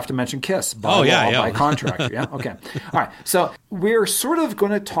episode, we have to mention Kiss by law, by contract. Yeah? Okay. All right. So we're sort of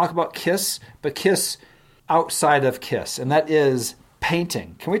going to talk about Kiss, but Kiss outside of Kiss, and that is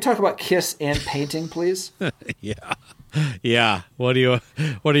painting. Can we talk about Kiss and painting, please? Yeah. What do you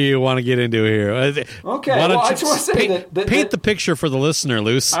want to get into here? Okay. Well, I just want to say paint the picture for the listener,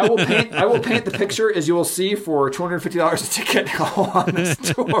 Luce. I will paint the picture, as you will see, for $250 a ticket on this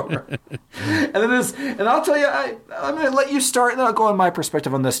tour. And I'll tell you, I'm going to let you start, and then I'll go on my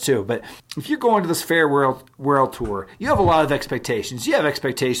perspective on this too. But if you're going to this farewell tour, you have a lot of expectations. You have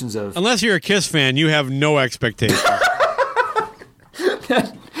expectations of, unless you're a Kiss fan, you have no expectations.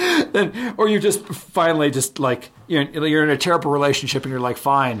 Or you just finally just like you're in a terrible relationship and you're like,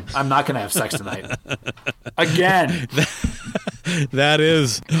 fine, I'm not going to have sex tonight again. That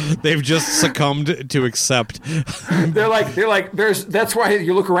is, they've just succumbed to accept. They're like that's why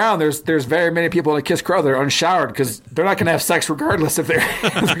you look around. There's very many people in a Kiss crowd that are unshowered because they're not going to have sex regardless if they're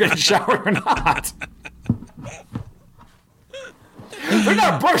getting showered or not. They're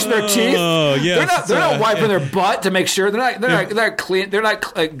not brushing their teeth. Oh, yes. They're not wiping their butt to make sure. They're not clean. They're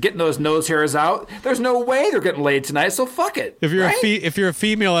not getting those nose hairs out. There's no way they're getting laid tonight. So fuck it. If you're a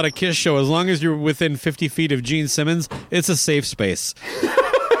female at a Kiss show, as long as you're within 50 feet of Gene Simmons, it's a safe space.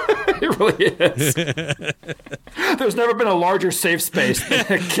 It really is. There's never been a larger safe space than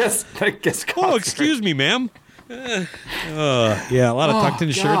a Kiss concert. Oh, excuse me, ma'am. Yeah, a lot of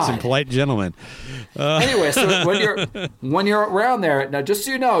tucked-in shirts and polite gentlemen. Anyway, so when you're around there, now just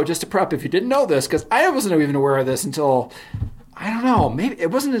so you know, just to prep, if you didn't know this, because I wasn't even aware of this until, I don't know, maybe it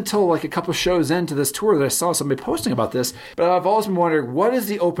wasn't until like a couple shows into this tour that I saw somebody posting about this, but I've always been wondering, what is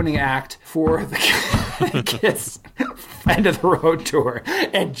the opening act for the Kiss End of the Road tour?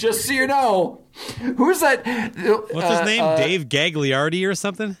 And just so you know, who's that? What's his name? Dave Gagliardi or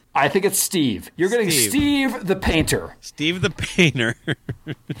something? I think it's Steve. You're getting Steve the Painter. Steve the Painter.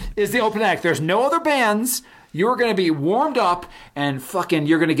 Is the opening act. There's no other bands. You're going to be warmed up and fucking,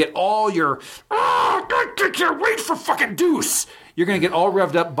 you're going to get all your, I can't wait for fucking Deuce. You're going to get all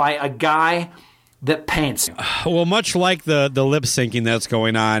revved up by a guy that paints. Well, much like the lip syncing that's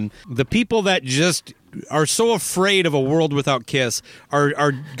going on, the people that just are so afraid of a world without Kiss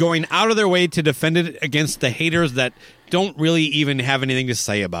are going out of their way to defend it against the haters that don't really even have anything to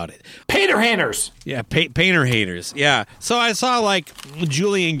say about it. Painter haters. Yeah, painter haters. Yeah. So I saw like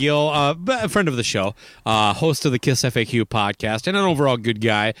Julian Gill, a friend of the show, host of the Kiss FAQ podcast, and an overall good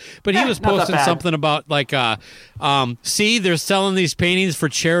guy. But he was posting something about like, see, they're selling these paintings for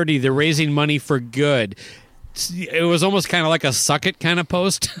charity. They're raising money for good. It was almost kind of like a suck it kind of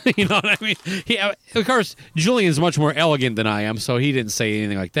post. You know what I mean? Of course, Julian's much more elegant than I am, so he didn't say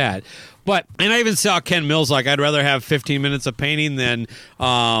anything like that. But, and I even saw Ken Mills like, I'd rather have 15 minutes of painting than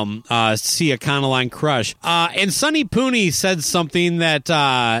see a Conaline crush. And Sonny Pooney said something that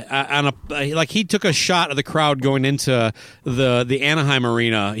like he took a shot of the crowd going into the Anaheim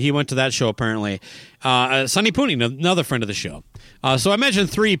Arena. He went to that show apparently. Sonny Pooney, another friend of the show. So I mentioned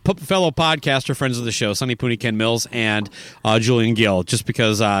three fellow podcaster friends of the show, Sonny Pooney, Ken Mills, and Julian Gill, just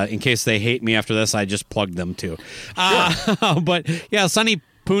because in case they hate me after this, I just plugged them too. But yeah, Sonny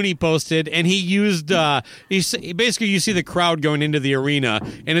Pooney posted, and he used basically you see the crowd going into the arena,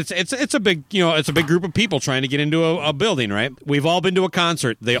 and it's a big it's a big group of people trying to get into a building, right? We've all been to a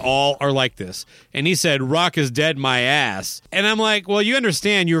concert. They all are like this. And he said, "Rock is dead, my ass." And I'm like, well, you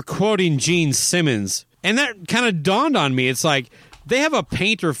understand, you're quoting Gene Simmons. And that kind of dawned on me. It's like, they have a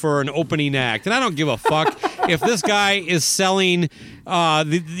painter for an opening act, and I don't give a fuck if this guy is selling,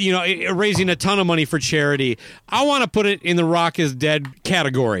 raising a ton of money for charity. I want to put it in the Rock is Dead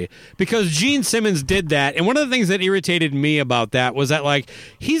category because Gene Simmons did that, and one of the things that irritated me about that was that, like,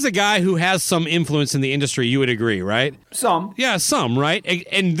 he's a guy who has some influence in the industry. You would agree, right? Some. Yeah, some, right?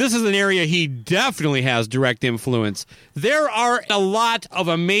 And this is an area he definitely has direct influence. There are a lot of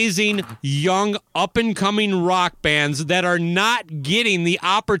amazing, young, up-and-coming rock bands that are not getting the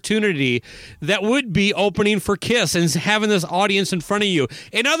opportunity that would be opening for Kiss and having this audience in front of you.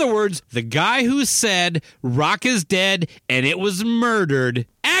 In other words, the guy who said rock is dead and it was murdered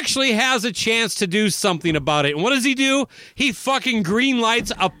actually has a chance to do something about it. And what does he do? He fucking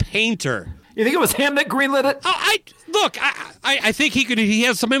greenlights a painter. You think it was him that greenlit it? I think he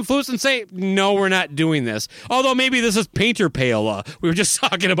has some influence and say, no, we're not doing this. Although maybe this is painter pale. We were just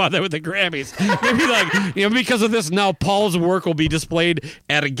talking about that with the Grammys. Maybe because of this, now Paul's work will be displayed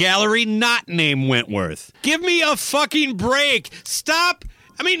at a gallery not named Wentworth. Give me a fucking break. Stop.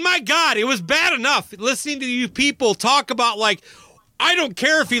 I mean, my God, it was bad enough listening to you people talk about, like, I don't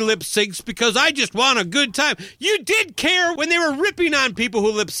care if he lip syncs because I just want a good time. You did care when they were ripping on people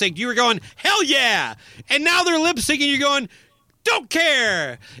who lip synced. You were going, hell yeah. And now they're lip syncing. You're going, don't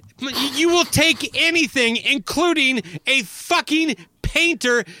care. You will take anything, including a fucking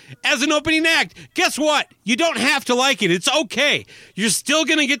painter as an opening act. Guess what? You don't have to like it. It's okay. You're still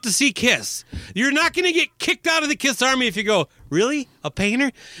going to get to see Kiss. You're not going to get kicked out of the Kiss Army if you go, really? A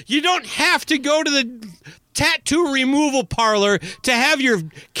painter? You don't have to go to the tattoo removal parlor to have your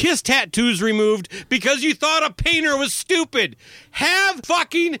Kiss tattoos removed because you thought a painter was stupid. Have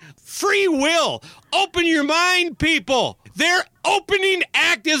fucking free will. Open your mind, people. Their opening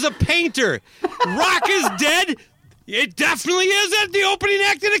act is a painter. Rock is dead. It definitely is at the opening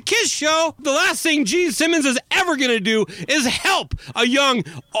act of a Kiss show. The last thing Gene Simmons is ever going to do is help a young,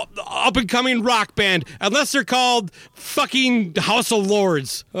 up-and-coming rock band, unless they're called fucking House of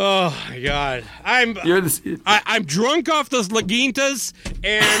Lords. Oh, my God. I'm drunk off those Lagintas,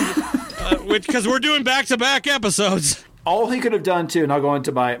 and because we're doing back-to-back episodes. All he could have done, too, and I'll go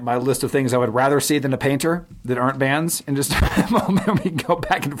into my list of things I would rather see than a painter that aren't bands, and just we can go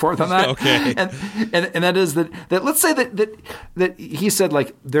back and forth on that. Okay. And that is that let's say that he said,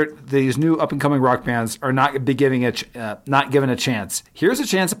 like, these new up-and-coming rock bands are not given a chance. Here's a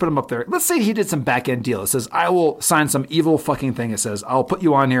chance to put them up there. Let's say he did some back-end deal. It says, I will sign some evil fucking thing. It says, I'll put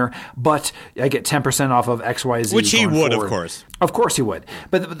you on here, but I get 10% off of XYZ. Which he would, forward. Of course. Of course he would.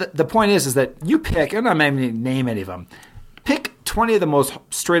 But the point is that you pick, and I'm not going to name any of them, pick 20 of the most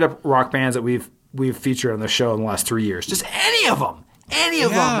straight-up rock bands that we've featured on the show in the last 3 years. Just any of them. Any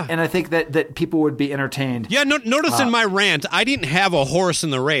of them. And I think that people would be entertained. Yeah, notice in my rant, I didn't have a horse in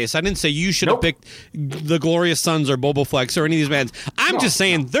the race. I didn't say you should have picked the Glorious Sons or Boboflex or any of these bands. I'm just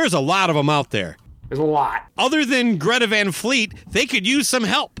saying there's a lot of them out there. There's a lot. Other than Greta Van Fleet, they could use some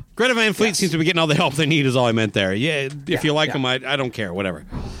help. Greta Van Fleet seems to be getting all the help they need is all I meant there. Yeah, if you like them, I don't care, whatever.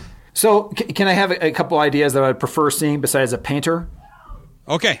 So can I have a couple ideas that I'd prefer seeing besides a painter?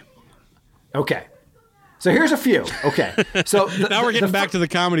 Okay. So here's a few. Okay. So now we're getting back to the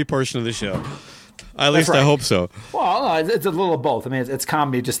comedy portion of the show. At least I hope so. Well, no, it's a little of both. I mean, it's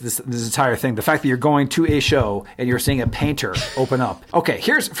comedy, just this entire thing. The fact that you're going to a show and you're seeing a painter open up. Okay,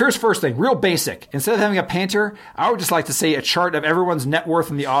 here's first thing, real basic. Instead of having a painter, I would just like to see a chart of everyone's net worth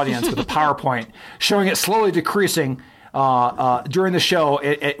in the audience with a PowerPoint showing it slowly decreasing during the show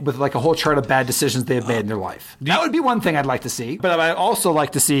with like a whole chart of bad decisions they've made in their life. That would be one thing I'd like to see. But I'd also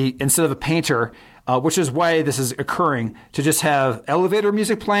like to see, instead of a painter, which is why this is occurring, to just have elevator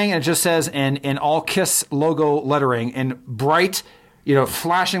music playing, and it just says in all Kiss logo lettering in bright,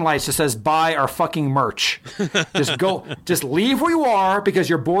 flashing lights, just says buy our fucking merch. Just leave where you are because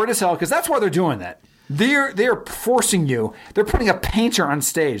you're bored as hell, because that's why they're doing that. They're forcing you. They're putting a painter on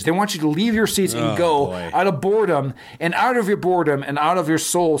stage. They want you to leave your seats and go out of boredom, and out of your boredom and out of your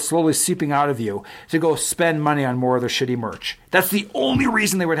soul slowly seeping out of you to go spend money on more of their shitty merch. That's the only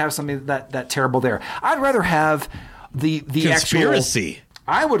reason they would have something that terrible there. I'd rather have the conspiracy.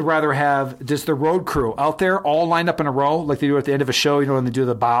 I would rather have just the road crew out there all lined up in a row like they do at the end of a show, when they do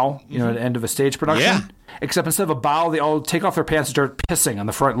the bow, at the end of a stage production. Yeah. Except instead of a bow, they all take off their pants and start pissing on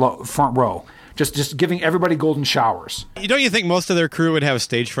the front row. Just giving everybody golden showers. Don't you think most of their crew would have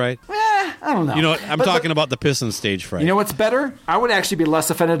stage fright? I don't know. You know, I'm talking about the pissing stage fright. You know what's better? I would actually be less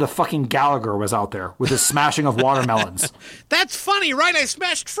offended if fucking Gallagher was out there with his smashing of watermelons. That's funny, right? I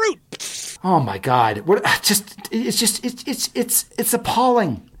smashed fruit. Oh my God! It's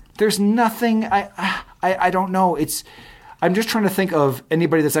appalling. There's nothing. I don't know. I'm just trying to think of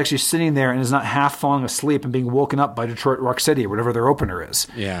anybody that's actually sitting there and is not half falling asleep and being woken up by Detroit Rock City or whatever their opener is.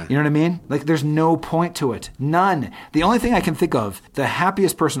 Yeah. You know what I mean? Like, there's no point to it. None. The only thing I can think of, the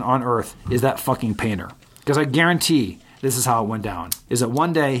happiest person on earth is that fucking painter. Because I guarantee this is how it went down. Is that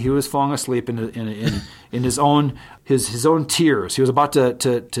one day he was falling asleep in his own tears. He was about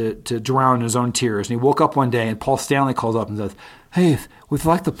to drown in his own tears. And he woke up one day and Paul Stanley called up and said, "Hey, would you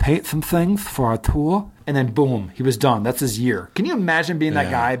like to paint some things for our tour?" And then boom, he was done. That's his year. Can you imagine being that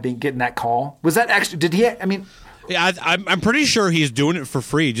guy, getting that call? Was that actually? Did he? I mean, yeah, I'm pretty sure he's doing it for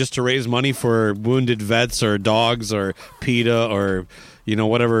free just to raise money for wounded vets or dogs or PETA or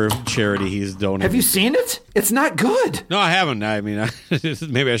whatever charity he's donating. Have you seen it? It's not good. No, I haven't. I mean,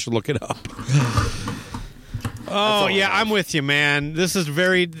 maybe I should look it up. Oh, yeah, I'm with you, man. This is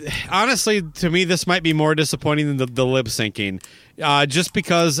honestly, to me, this might be more disappointing than the lip syncing. Just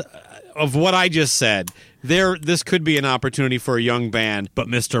because of what I just said. This could be an opportunity for a young band, but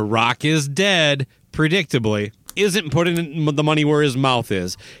Mr. Rock is dead, predictably, isn't putting the money where his mouth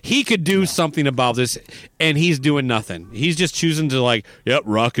is. He could do something about this, and he's doing nothing. He's just choosing to yep,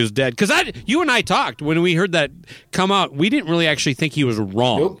 Rock is dead. Because you and I talked, when we heard that come out, we didn't really actually think he was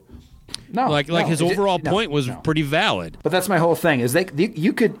wrong. Nope. No, his overall point was pretty valid. But that's my whole thing. Is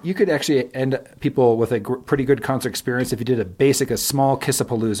you could actually end people with a pretty good concert experience if you did a small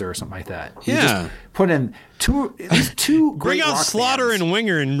Kissapalooza or something like that. You just put in two great Bring out rock Slaughter bands. and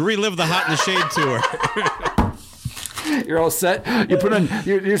Winger and relive the Hot in the Shade tour. You're all set. You put in.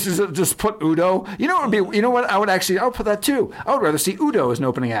 You just put Udo. You know what would be? You know what? I'll put that too. I would rather see Udo as an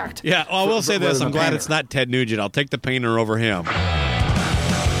opening act. Yeah. Well, I will say this. I'm glad it's not Ted Nugent. I'll take the painter over him.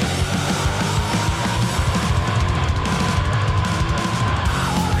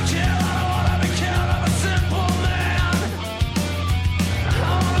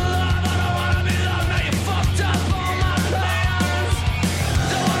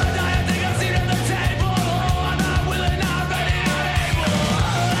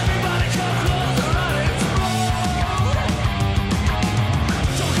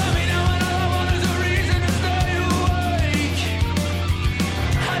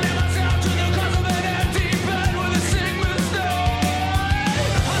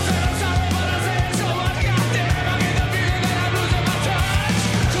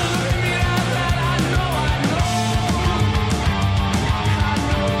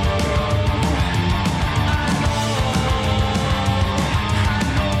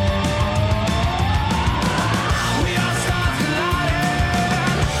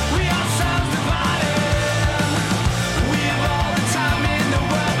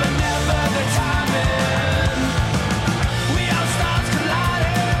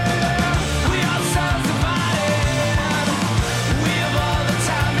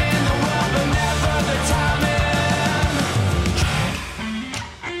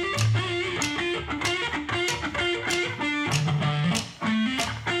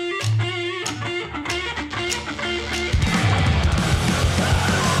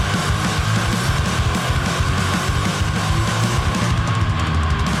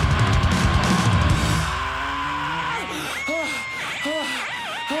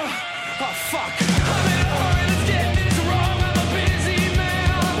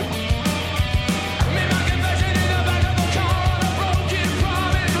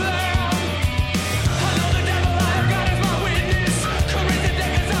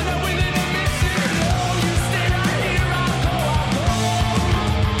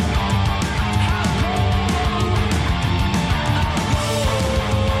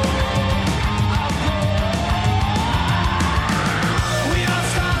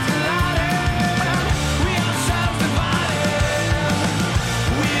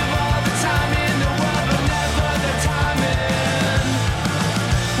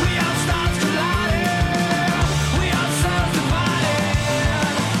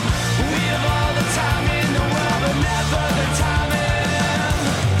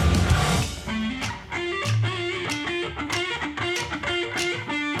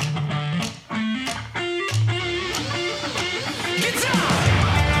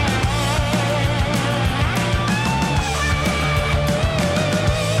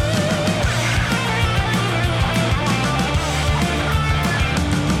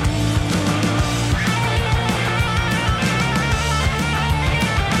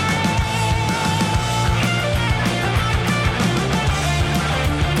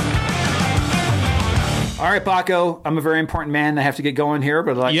 right, Baco, I'm a very important man. I have to get going here,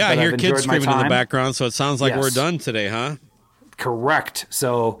 but I hear kids screaming in the background, so it sounds like Yes. we're done today, huh? Correct.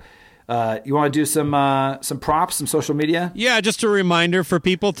 So you want to do some props, some social media? Yeah, just a reminder for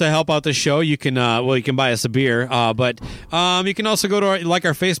people to help out the show. You can you can buy us a beer, but you can also go to our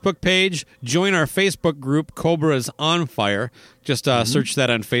Facebook page, join our Facebook group, Cobra's on Fire. Just search that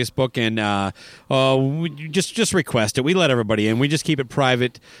on Facebook and just request it. We let everybody in. We just keep it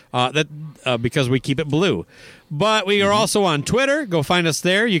private because we keep it blue. But we are also on Twitter. Go find us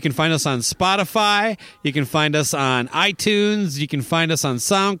there. You can find us on Spotify. You can find us on iTunes. You can find us on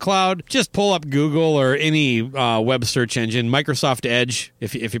SoundCloud. Just pull up Google or any web search engine. Microsoft Edge,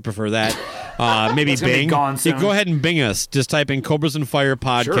 if you prefer that. Maybe Bing. You go ahead and Bing us. Just type in Cobras and Fire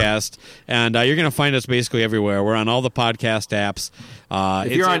Podcast, and you're going to find us basically everywhere. We're on all the podcast apps.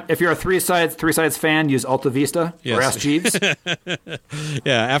 If you're a Three Sides fan, use Alta Vista or Ask Jeeves.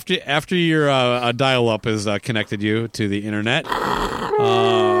 Yeah, after your dial-up is connected you to the internet.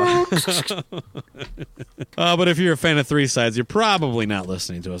 But if you're a fan of Three Sides, you're probably not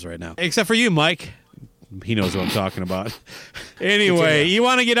listening to us right now. Except for you, Mike. He knows what I'm talking about. Anyway, you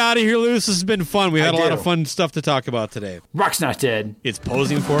want to get out of here, Luce? This has been fun. We had a lot of fun stuff to talk about today. Rock's not dead. It's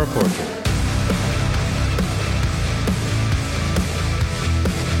posing for a portrait.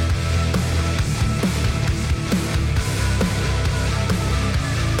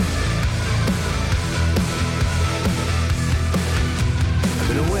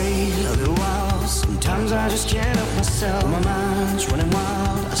 I just can't help myself. My mind's running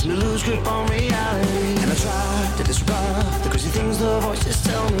wild. I seem to lose grip on reality. And I try to disrupt the crazy things the voices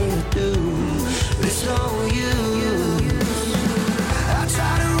tell me to do. But it's no use. I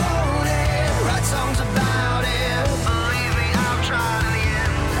try to roll it, write songs about it. Believe me, I've tried in the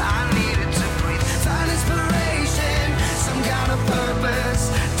end. I needed to breathe, find inspiration, some kind of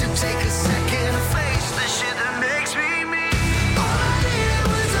purpose. To take a second to face the shit that makes me me. All I needed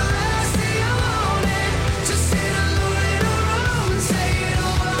was the last thing I wanted. To sit alone in a room and say it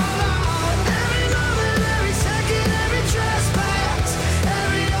all out loud. Every moment, every second, every trespass,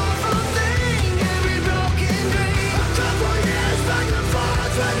 every awful thing, every broken dream. A couple years back and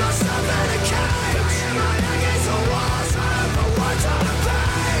forth, read myself in a cage. Banging my head against the walls, I have no words on a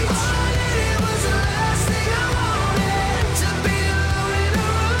page. All I needed was the last thing I wanted. To be alone in a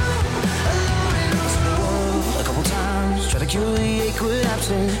room, alone in a room. A couple times, tried to cure the ache with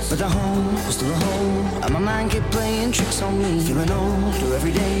absence, but the home was still a home. And my mind kept playing tricks on me. Feeling older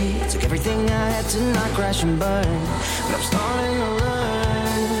every day. Took everything I had to not crash and burn. But I'm starting to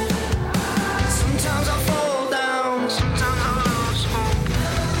learn. Sometimes I fall down. Sometimes I lose hope.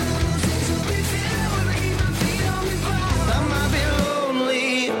 Things will be fair when I keep my feet on the ground. I might be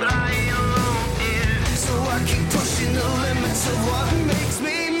lonely, but I ain't alone here. So I keep pushing the limits of what makes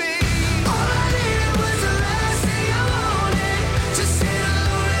me me. All I needed was the last thing I wanted. To sit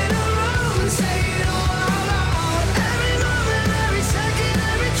alone in a room and say it all out loud. Every moment, every second,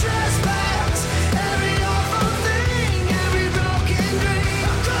 every trespass, every awful thing, every broken dream.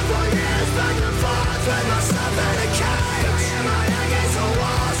 A couple years back and forth, read myself in a cage. Banging my head against the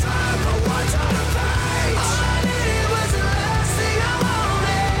walls, I have no words on a page. All I needed was the last thing I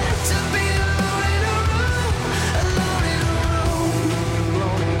wanted. To be alone in a room, alone in a room.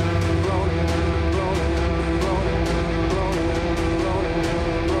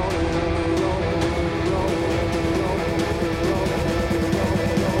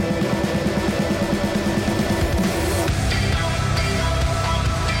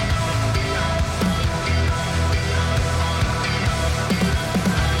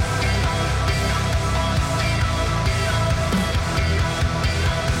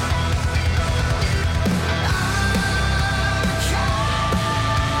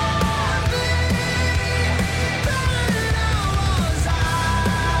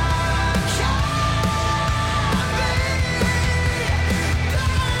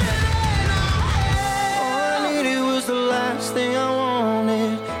 All I needed was the last thing I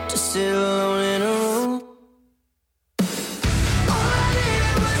wanted. To sit alone in a room. All I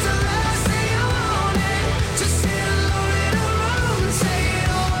needed was the last thing I wanted. To sit alone in a room and say it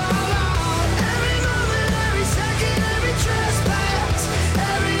all out loud. Every moment, every second, every trespass,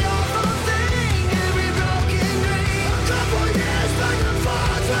 every awful thing, every broken dream. A couple years back and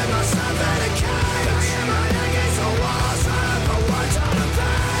forth, read myself in a cage. Banging my head against the walls, I have no words on a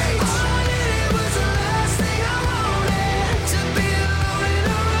page. All I needed was the last thing I wanted. To be alone in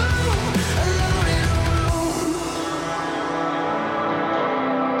a room, alone in a room.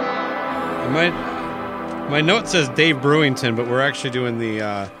 My note says Dave Brewington, but we're actually doing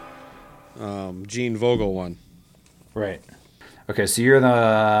the Gene Vogel one. Right. Okay, so you're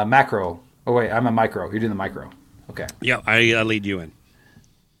the macro Oh, wait, I'm a micro. You're doing the micro. Okay. Yeah, I lead you in.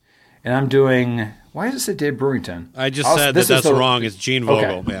 And I'm doing... Why does it say Dave Brewington? I just said that's wrong. It's Gene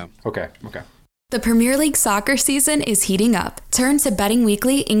Vogel. Okay. Yeah. Okay. The Premier League soccer season is heating up. Turn to Betting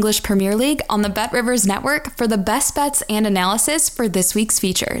Weekly English Premier League on the BetRivers Network for the best bets and analysis for this week's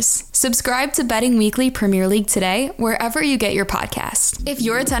features. Subscribe to Betting Weekly Premier League today, wherever you get your podcast. If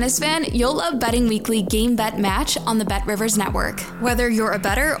you're a tennis fan, you'll love Betting Weekly Game Bet Match on the BetRivers Network. Whether you're a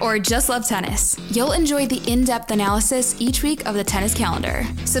bettor or just love tennis, you'll enjoy the in-depth analysis each week of the tennis calendar.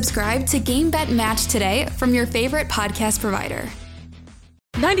 Subscribe to Game Bet Match today from your favorite podcast provider.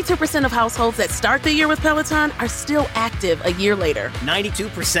 92% of households that start the year with Peloton are still active a year later.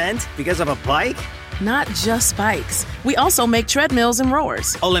 92% because of a bike? Not just bikes. We also make treadmills and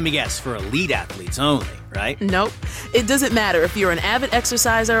rowers. Oh, let me guess, for elite athletes only, right? Nope. It doesn't matter if you're an avid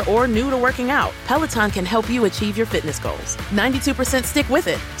exerciser or new to working out. Peloton can help you achieve your fitness goals. 92% stick with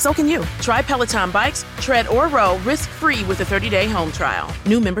it. So can you. Try Peloton bikes, tread, or row risk-free with a 30-day home trial.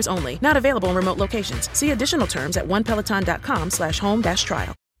 New members only. Not available in remote locations. See additional terms at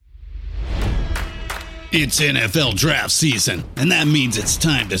onepeloton.com/home-trial. It's NFL draft season, and that means it's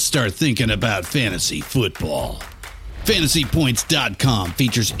time to start thinking about fantasy football. FantasyPoints.com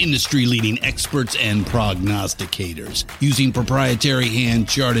features industry-leading experts and prognosticators using proprietary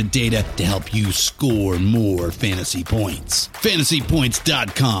hand-charted data to help you score more fantasy points.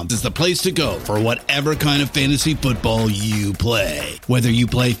 FantasyPoints.com is the place to go for whatever kind of fantasy football you play. Whether you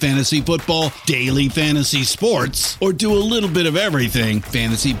play fantasy football, daily fantasy sports, or do a little bit of everything,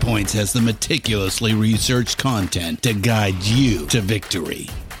 Fantasy Points has the meticulously researched content to guide you to victory.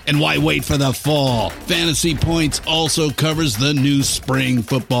 And why wait for the fall? Fantasy Points also covers the new spring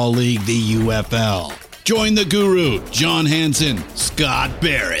football league, the UFL. Join the guru, John Hansen, Scott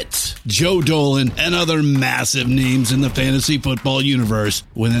Barrett, Joe Dolan, and other massive names in the fantasy football universe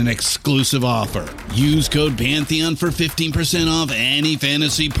with an exclusive offer. Use code Pantheon for 15% off any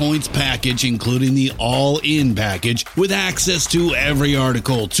Fantasy Points package, including the all-in package, with access to every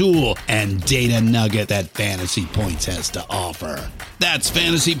article, tool, and data nugget that Fantasy Points has to offer. That's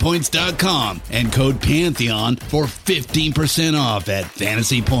FantasyPoints.com and code Pantheon for 15% off at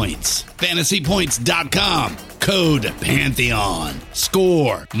Fantasy Points. FantasyPoints.com, code Pantheon.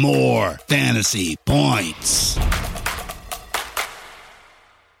 Score more fantasy points.